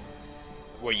format,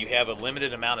 where you have a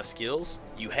limited amount of skills,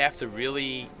 you have to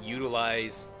really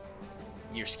utilize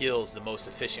your skills the most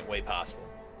efficient way possible.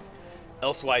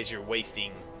 Elsewise, you're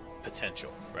wasting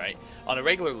potential, right? On a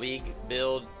regular league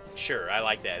build, sure, I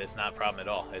like that. It's not a problem at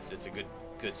all. It's a good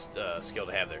skill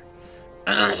to have there.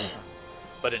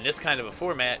 But in this kind of a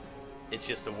format, it's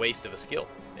just a waste of a skill,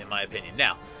 in my opinion.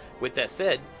 Now, with that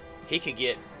said, he could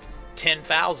get 10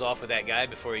 fouls off of that guy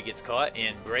before he gets caught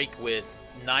and break with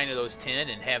 9 of those 10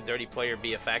 and have Dirty Player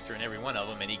be a factor in every one of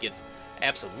them, and he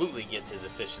absolutely gets his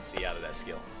efficiency out of that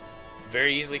skill.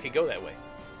 Very easily could go that way.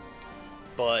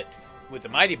 But with the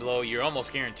Mighty Blow, you're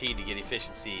almost guaranteed to get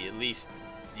efficiency at least,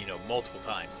 you know, multiple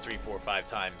times, 3, 4, 5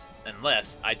 times,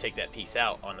 unless I take that piece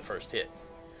out on the first hit,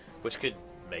 which could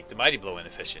make the Mighty Blow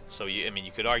inefficient. So I mean,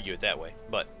 you could argue it that way,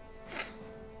 but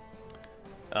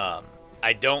I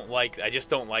just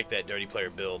don't like that Dirty Player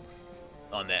build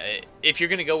on that. If you're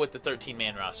going to go with the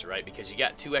 13-man roster, right? Because you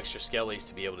got 2 extra skellies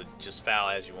to be able to just foul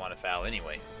as you want to foul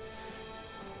anyway.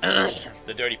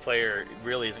 The Dirty Player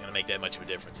really isn't going to make that much of a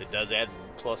difference. It does add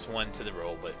 +1 to the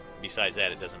roll, but besides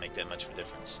that, it doesn't make that much of a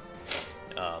difference.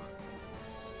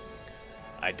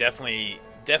 I definitely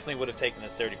would have taken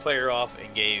this Dirty Player off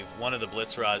and gave one of the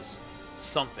Blitz Rods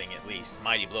something at least.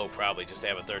 Mighty Blow probably, just to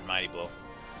have a 3rd Mighty Blow.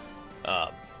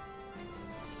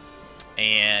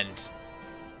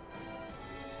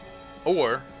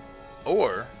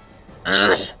 Or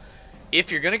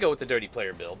if you're going to go with the Dirty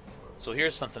Player build, so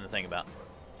here's something to think about.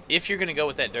 If you're going to go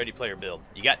with that Dirty Player build,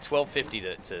 you got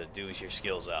 1250 to do your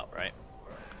skills out, right?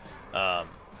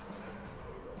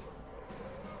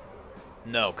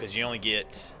 No, because you only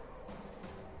get...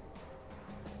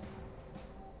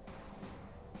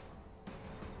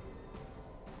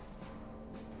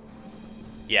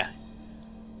 Yeah.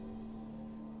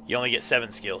 You only get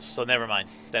 7 skills, so never mind.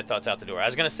 That thought's out the door. I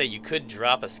was going to say you could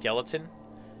drop a skeleton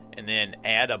and then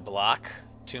add a block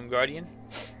Tomb Guardian.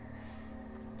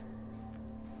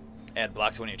 Add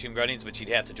block to one of your Tomb Guardians, but you'd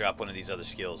have to drop one of these other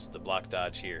skills, the block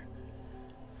dodge here.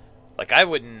 Like I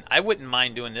wouldn't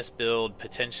mind doing this build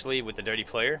potentially with the Dirty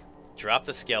Player. Drop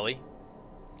the Skelly.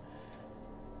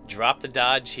 Drop the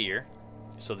dodge here.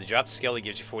 So the drop the Skelly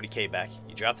gives you 40k back.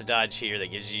 You drop the dodge here,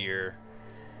 that gives you your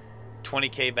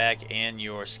 20k back and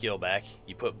your skill back.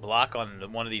 You put block on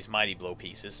one of these Mighty Blow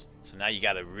pieces. So now you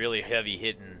got a really heavy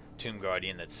hitting Tomb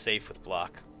Guardian that's safe with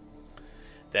block.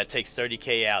 That takes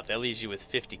 30k out. That leaves you with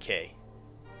 50k.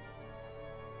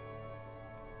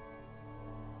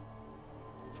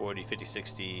 40, 50,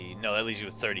 60. No, that leaves you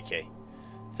with 30k.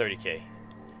 30k.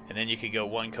 And then you could go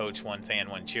 1 coach, 1 fan,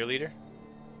 1 cheerleader.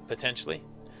 Potentially.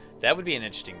 That would be an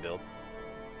interesting build.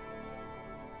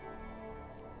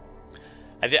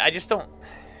 I just don't...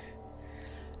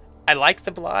 I like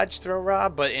the Blodge Throw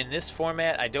Rod, but in this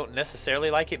format, I don't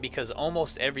necessarily like it because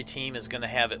almost every team is going to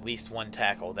have at least 1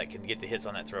 tackle that can get the hits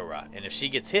on that Throw Rod. And if she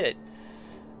gets hit,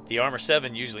 the Armor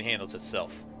 7 usually handles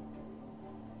itself.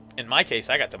 In my case,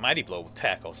 I got the Mighty Blow with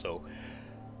tackle, so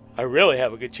I really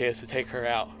have a good chance to take her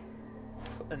out.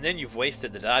 And then you've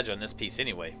wasted the dodge on this piece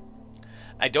anyway.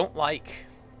 I don't like,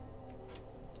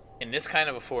 in this kind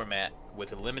of a format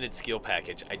with a limited skill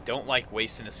package, I don't like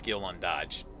wasting a skill on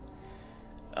dodge.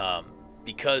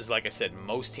 Because, like I said,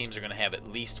 most teams are going to have at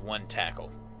least 1 tackle.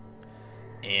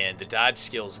 And the dodge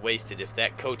skill is wasted if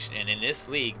that coach, and in this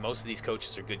league, most of these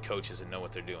coaches are good coaches and know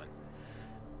what they're doing.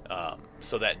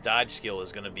 So that dodge skill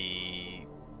is going to be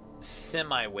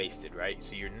semi-wasted, right?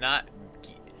 So you're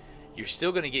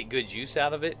still going to get good use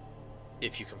out of it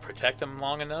if you can protect them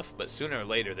long enough, but sooner or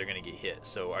later they're going to get hit.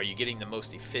 So are you getting the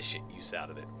most efficient use out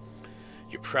of it?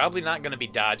 You're probably not going to be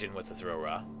dodging with the Throw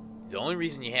Rod. The only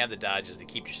reason you have the dodge is to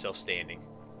keep yourself standing,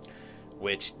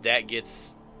 which that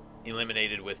gets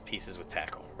eliminated with pieces with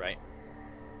tackle, right?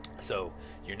 So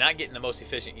you're not getting the most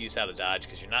efficient use out of dodge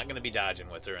because you're not going to be dodging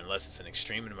with her unless it's an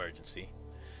extreme emergency.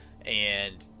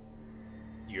 and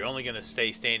you're only going to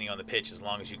stay standing on the pitch as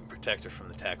long as you can protect her from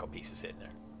the tackle pieces hitting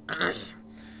her.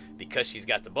 Because she's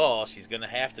got the ball, she's going to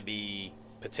have to be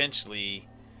potentially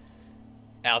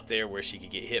out there where she could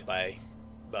get hit by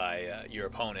your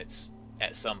opponents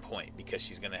at some point, because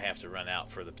she's going to have to run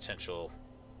out for the potential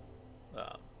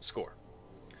score.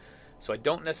 So I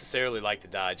don't necessarily like the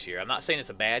dodge here. I'm not saying it's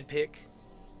a bad pick.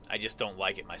 I just don't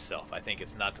like it myself. I think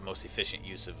it's not the most efficient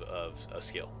use of a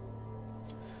skill.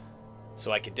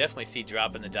 So I could definitely see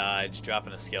dropping the dodge,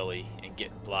 dropping a Skelly, and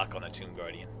getting block on a Tomb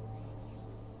Guardian.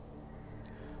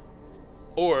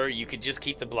 Or you could just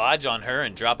keep the blodge on her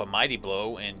and drop a Mighty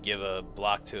Blow and give a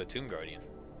block to a Tomb Guardian.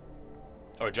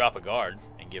 Or drop a guard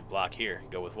and give block here.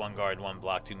 Go with 1 guard, 1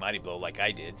 block, 2 Mighty Blow like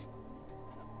I did.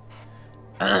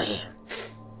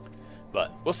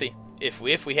 But we'll see. If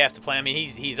we have to play, I mean,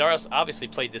 he's obviously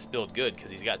played this build good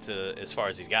because he's got to as far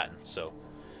as he's gotten. So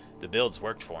the build's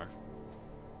worked for him.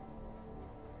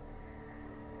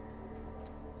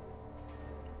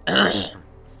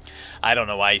 I don't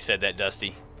know why he said that,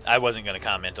 Dusty. I wasn't going to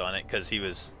comment on it because he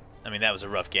was... I mean, that was a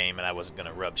rough game, and I wasn't going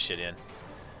to rub shit in.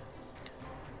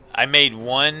 I made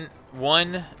one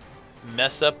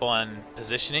mess up on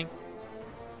positioning,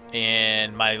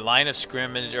 and my line of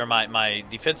scrimmage, or my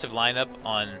defensive lineup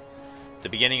on the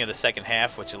beginning of the second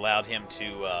half, which allowed him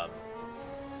to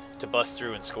bust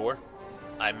through and score.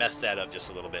 I messed that up just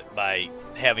a little bit by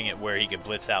having it where he could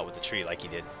blitz out with the tree like he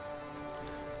did.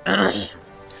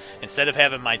 Instead of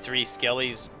having my 3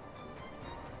 Skellies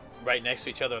right next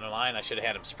to each other on the line, I should have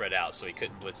had him spread out so he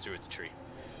couldn't blitz through with the tree.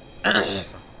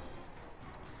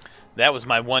 That was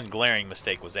my one glaring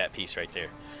mistake, was that piece right there.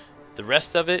 The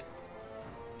rest of it,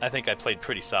 I think I played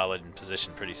pretty solid and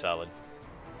positioned pretty solid.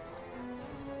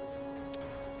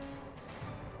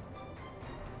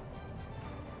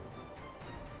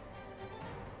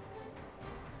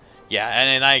 Yeah,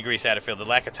 and I agree, Satterfield. The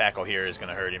lack of tackle here is going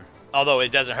to hurt him. Although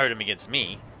it doesn't hurt him against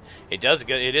me. It is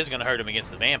going to hurt him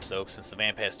against the Vamp, though, since the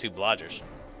Vamp has 2 blodgers.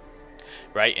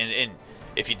 Right? And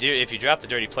if you drop the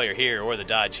Dirty Player here or the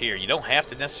dodge here, you don't have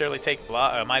to necessarily take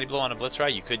a Mighty Blow on a Blitz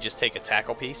Ride. You could just take a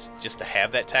tackle piece, just to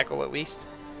have that tackle at least.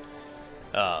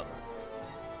 But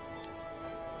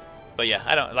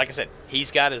yeah, like I said,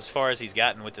 he's got as far as he's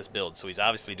gotten with this build, so he's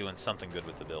obviously doing something good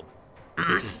with the build.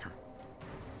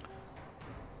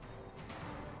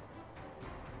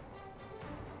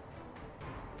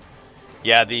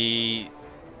 Yeah, the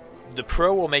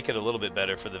Pro will make it a little bit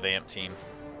better for the Vamp team.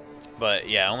 But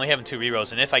yeah, only having 2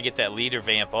 rerolls, and if I get that leader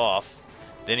Vamp off,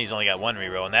 then he's only got 1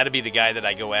 reroll, and that'll be the guy that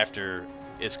I go after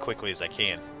as quickly as I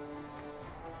can.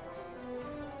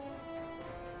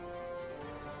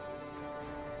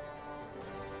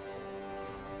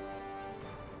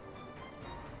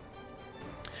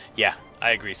 Yeah,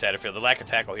 I agree, Satterfield. The lack of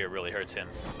tackle here really hurts him.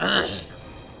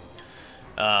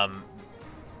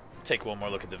 Take one more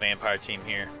look at the Vampire team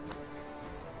here.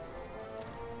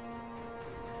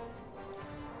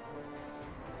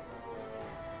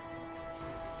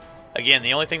 Again,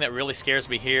 the only thing that really scares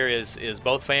me here is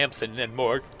both Vamps and then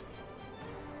Morg.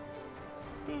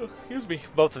 Excuse me.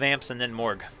 Both Vamps and then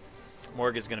Morg.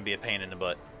 Morg is going to be a pain in the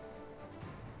butt.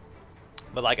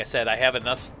 But like I said, I have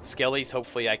enough Skellies.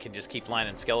 Hopefully I can just keep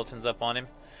lining skeletons up on him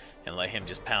and let him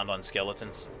just pound on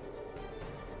skeletons.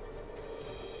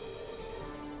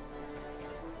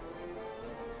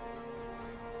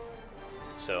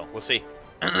 So, we'll see.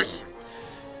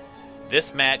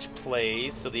 This match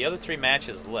plays, so the other 3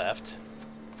 matches left.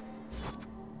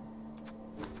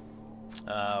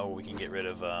 We can get rid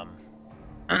of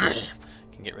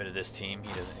this team. He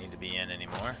doesn't need to be in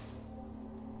anymore.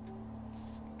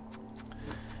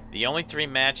 The only 3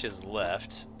 matches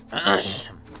left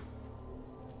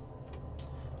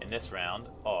in this round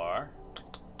are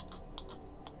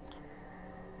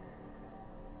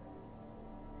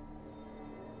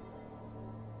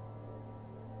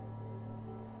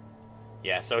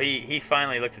yeah, so he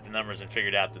finally looked at the numbers and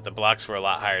figured out that the blocks were a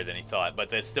lot higher than he thought, but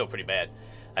that's still pretty bad.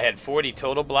 I had 40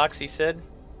 total blocks, he said.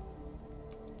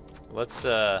 Let's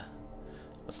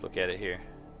look at it here.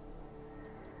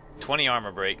 20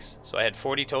 armor breaks, so I had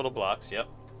 40 total blocks, yep.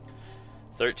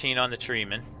 13 on the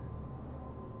treeman.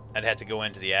 I'd have to go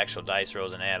into the actual dice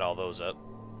rolls and add all those up,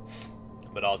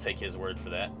 but I'll take his word for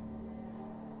that.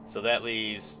 So that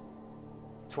leaves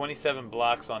 27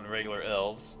 blocks on regular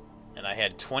elves. And I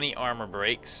had 20 armor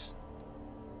breaks.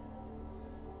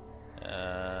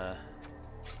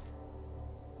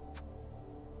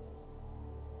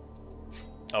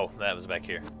 Oh, that was back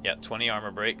here. Yeah, 20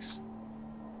 armor breaks.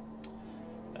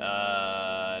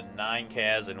 9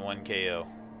 CAS and 1 KO.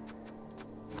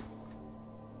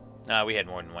 Nah, we had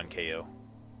more than 1 KO.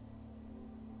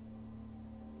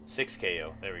 6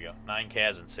 KO. There we go. 9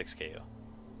 KAs and 6 KO.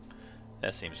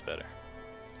 That seems better.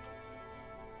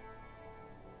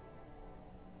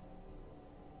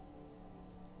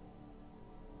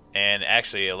 And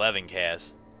actually 11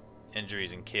 KAs.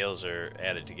 Injuries and kills are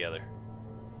added together.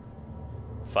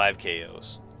 5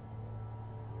 KOs.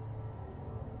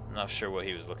 I'm not sure what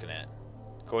he was looking at.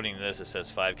 According to this, it says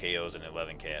 5 KOs and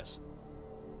 11 KAs.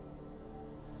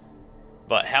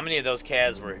 But how many of those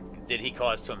KAs did he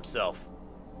cause to himself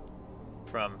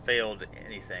from failed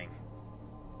anything?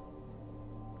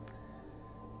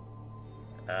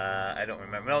 I don't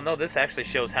remember. No, this actually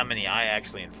shows how many I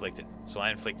actually inflicted. So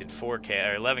I inflicted 4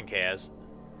 KAs, or 11 KAs,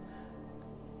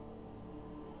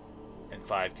 and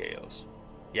 5 KOs.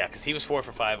 Yeah, because he was 4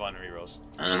 for 5 on rerolls.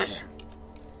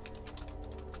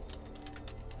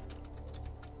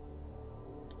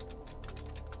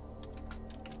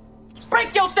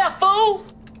 Break yourself, fool!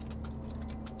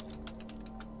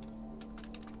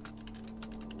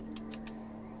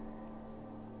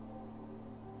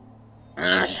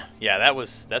 Yeah,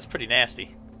 that's pretty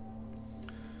nasty.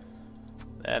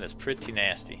 That is pretty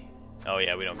nasty. Oh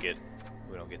yeah, we don't get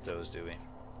those, do we?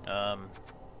 I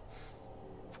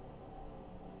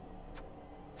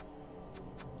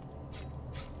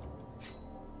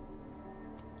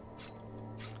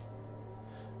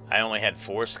only had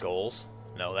 4 skulls.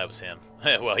 No, that was him.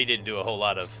 Well, he didn't do a whole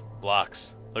lot of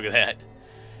blocks. Look at that.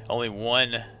 Only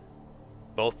 1,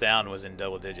 both down, was in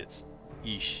double digits.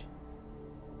 Yeesh.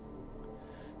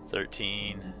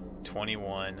 13,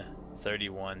 21,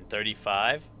 31,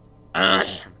 35.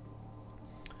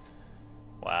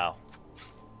 Wow.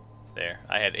 There.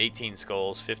 I had 18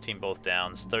 skulls, 15 both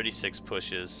downs, 36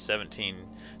 pushes, 17.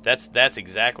 That's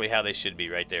exactly how they should be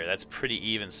right there. That's pretty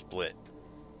even split.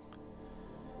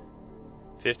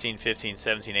 15, 15,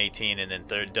 17, 18, and then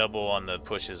third double on the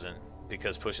pushes, and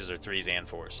because pushes are 3s and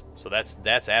 4s. So that's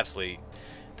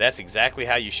exactly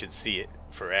how you should see it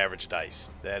for average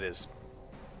dice. That is,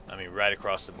 I mean, right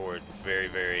across the board, very,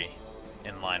 very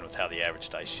in line with how the average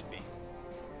dice should be.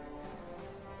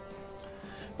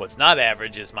 What's not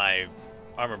average is my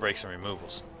armor breaks and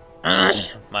removals.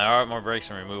 My armor breaks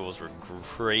and removals were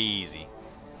crazy.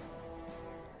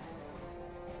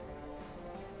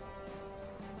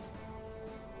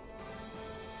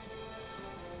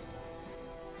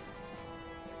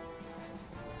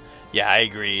 Yeah, I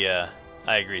agree,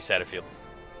 Satterfield.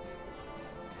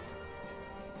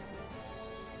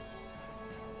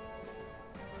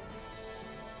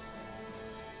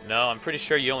 No, I'm pretty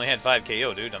sure you only had 5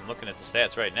 KO, dude. I'm looking at the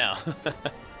stats right now.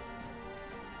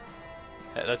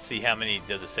 Let's see, how many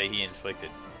does it say he inflicted?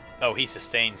 Oh, he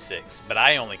sustained 6, but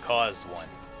I only caused 1.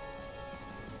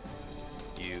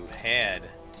 You had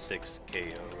 6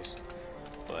 KOs,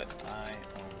 but I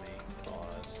only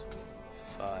caused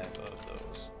 5 of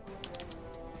those.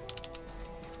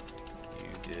 You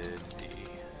did the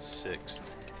 6th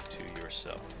to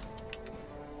yourself.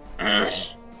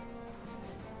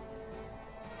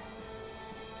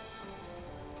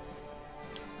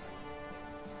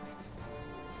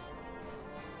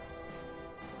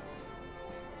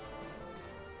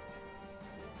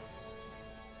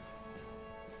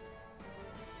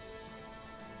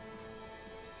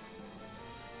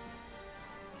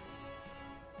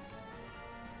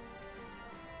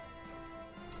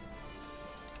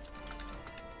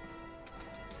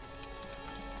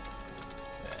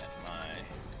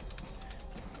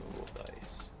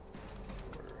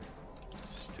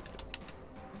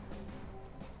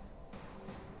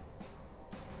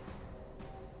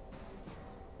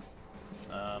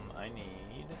 I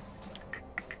need...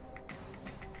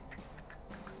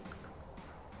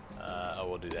 oh,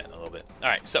 we'll do that in a little bit.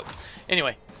 Alright, so,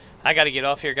 anyway, I gotta get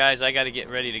off here, guys. I gotta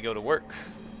get ready to go to work.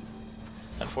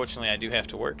 Unfortunately, I do have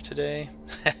to work today.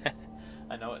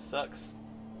 I know it sucks.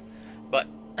 But,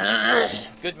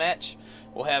 good match.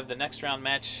 We'll have the next round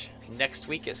match next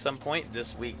week at some point.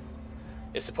 This week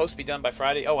it's supposed to be done by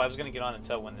Friday. Oh, I was gonna get on and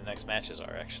tell when the next matches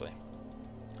are, actually.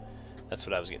 That's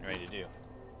what I was getting ready to do.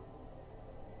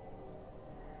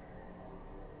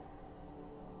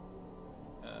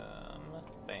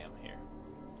 Bam, here.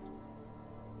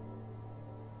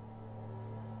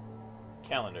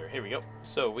 Calendar, here we go.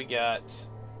 So we got,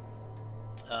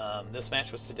 this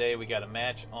match was today. We got a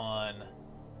match on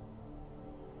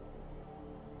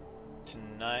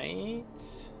tonight.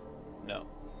 No.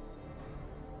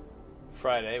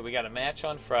 Friday. We got a match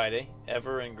on Friday.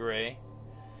 Ever and Gray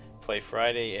play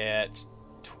Friday at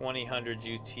 2000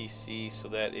 UTC, so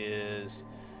that is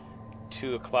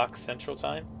 2 o'clock Central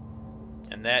Time.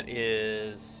 And that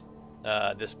is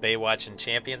this Baywatch and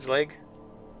Champions leg,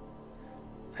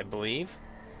 I believe.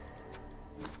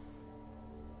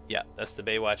 Yeah, that's the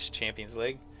Baywatch Champions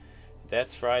League.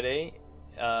 That's Friday.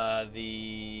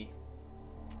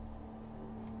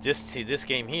 This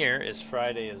game here is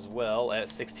Friday as well at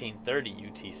 16:30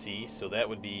 UTC, so that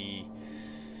would be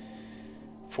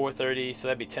 4:30. So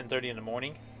that'd be 10:30 in the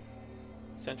morning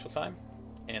Central Time,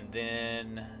 and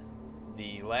then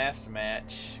the last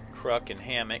match, Kruk and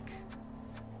Hammock,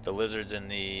 the Lizards in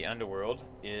the Underworld,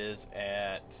 is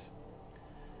at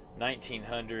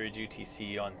 1900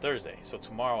 UTC on Thursday. So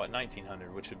tomorrow at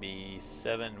 1900, which would be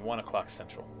 1 o'clock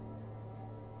Central.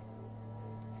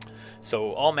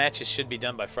 So all matches should be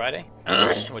done by Friday,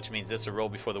 which means this will roll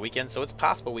before the weekend. So it's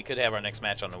possible we could have our next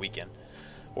match on the weekend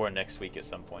or next week at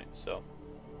some point. So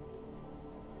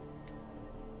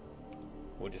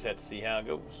we'll just have to see how it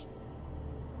goes.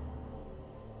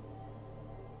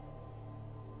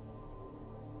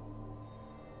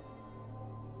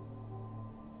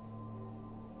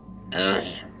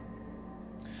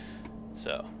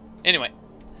 So anyway,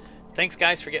 thanks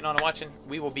guys for getting on and watching.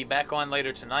 We will be back on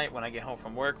later tonight when I get home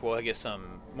from work. We'll get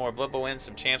some more Blood Bowl in,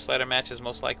 some Champs Ladder matches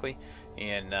most likely,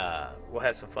 and we'll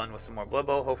have some fun with some more Blood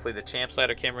Bowl. Hopefully the Champs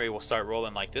Ladder Camry will start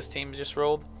rolling like this team just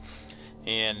rolled.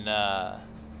 And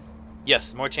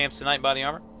yes, more champs tonight, Body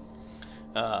Armor.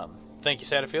 Thank you,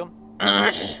 Satterfield.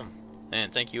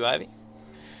 And thank you, Ivy.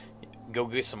 Go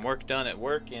get some work done at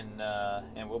work, and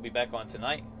we'll be back on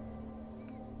tonight.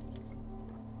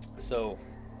 So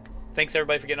thanks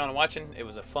everybody for getting on and watching. It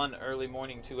was a fun early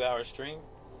morning 2-hour stream.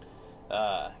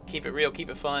 Keep it real, keep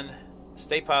it fun.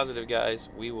 Stay positive, guys.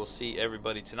 We will see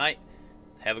everybody tonight.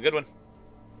 Have a good one.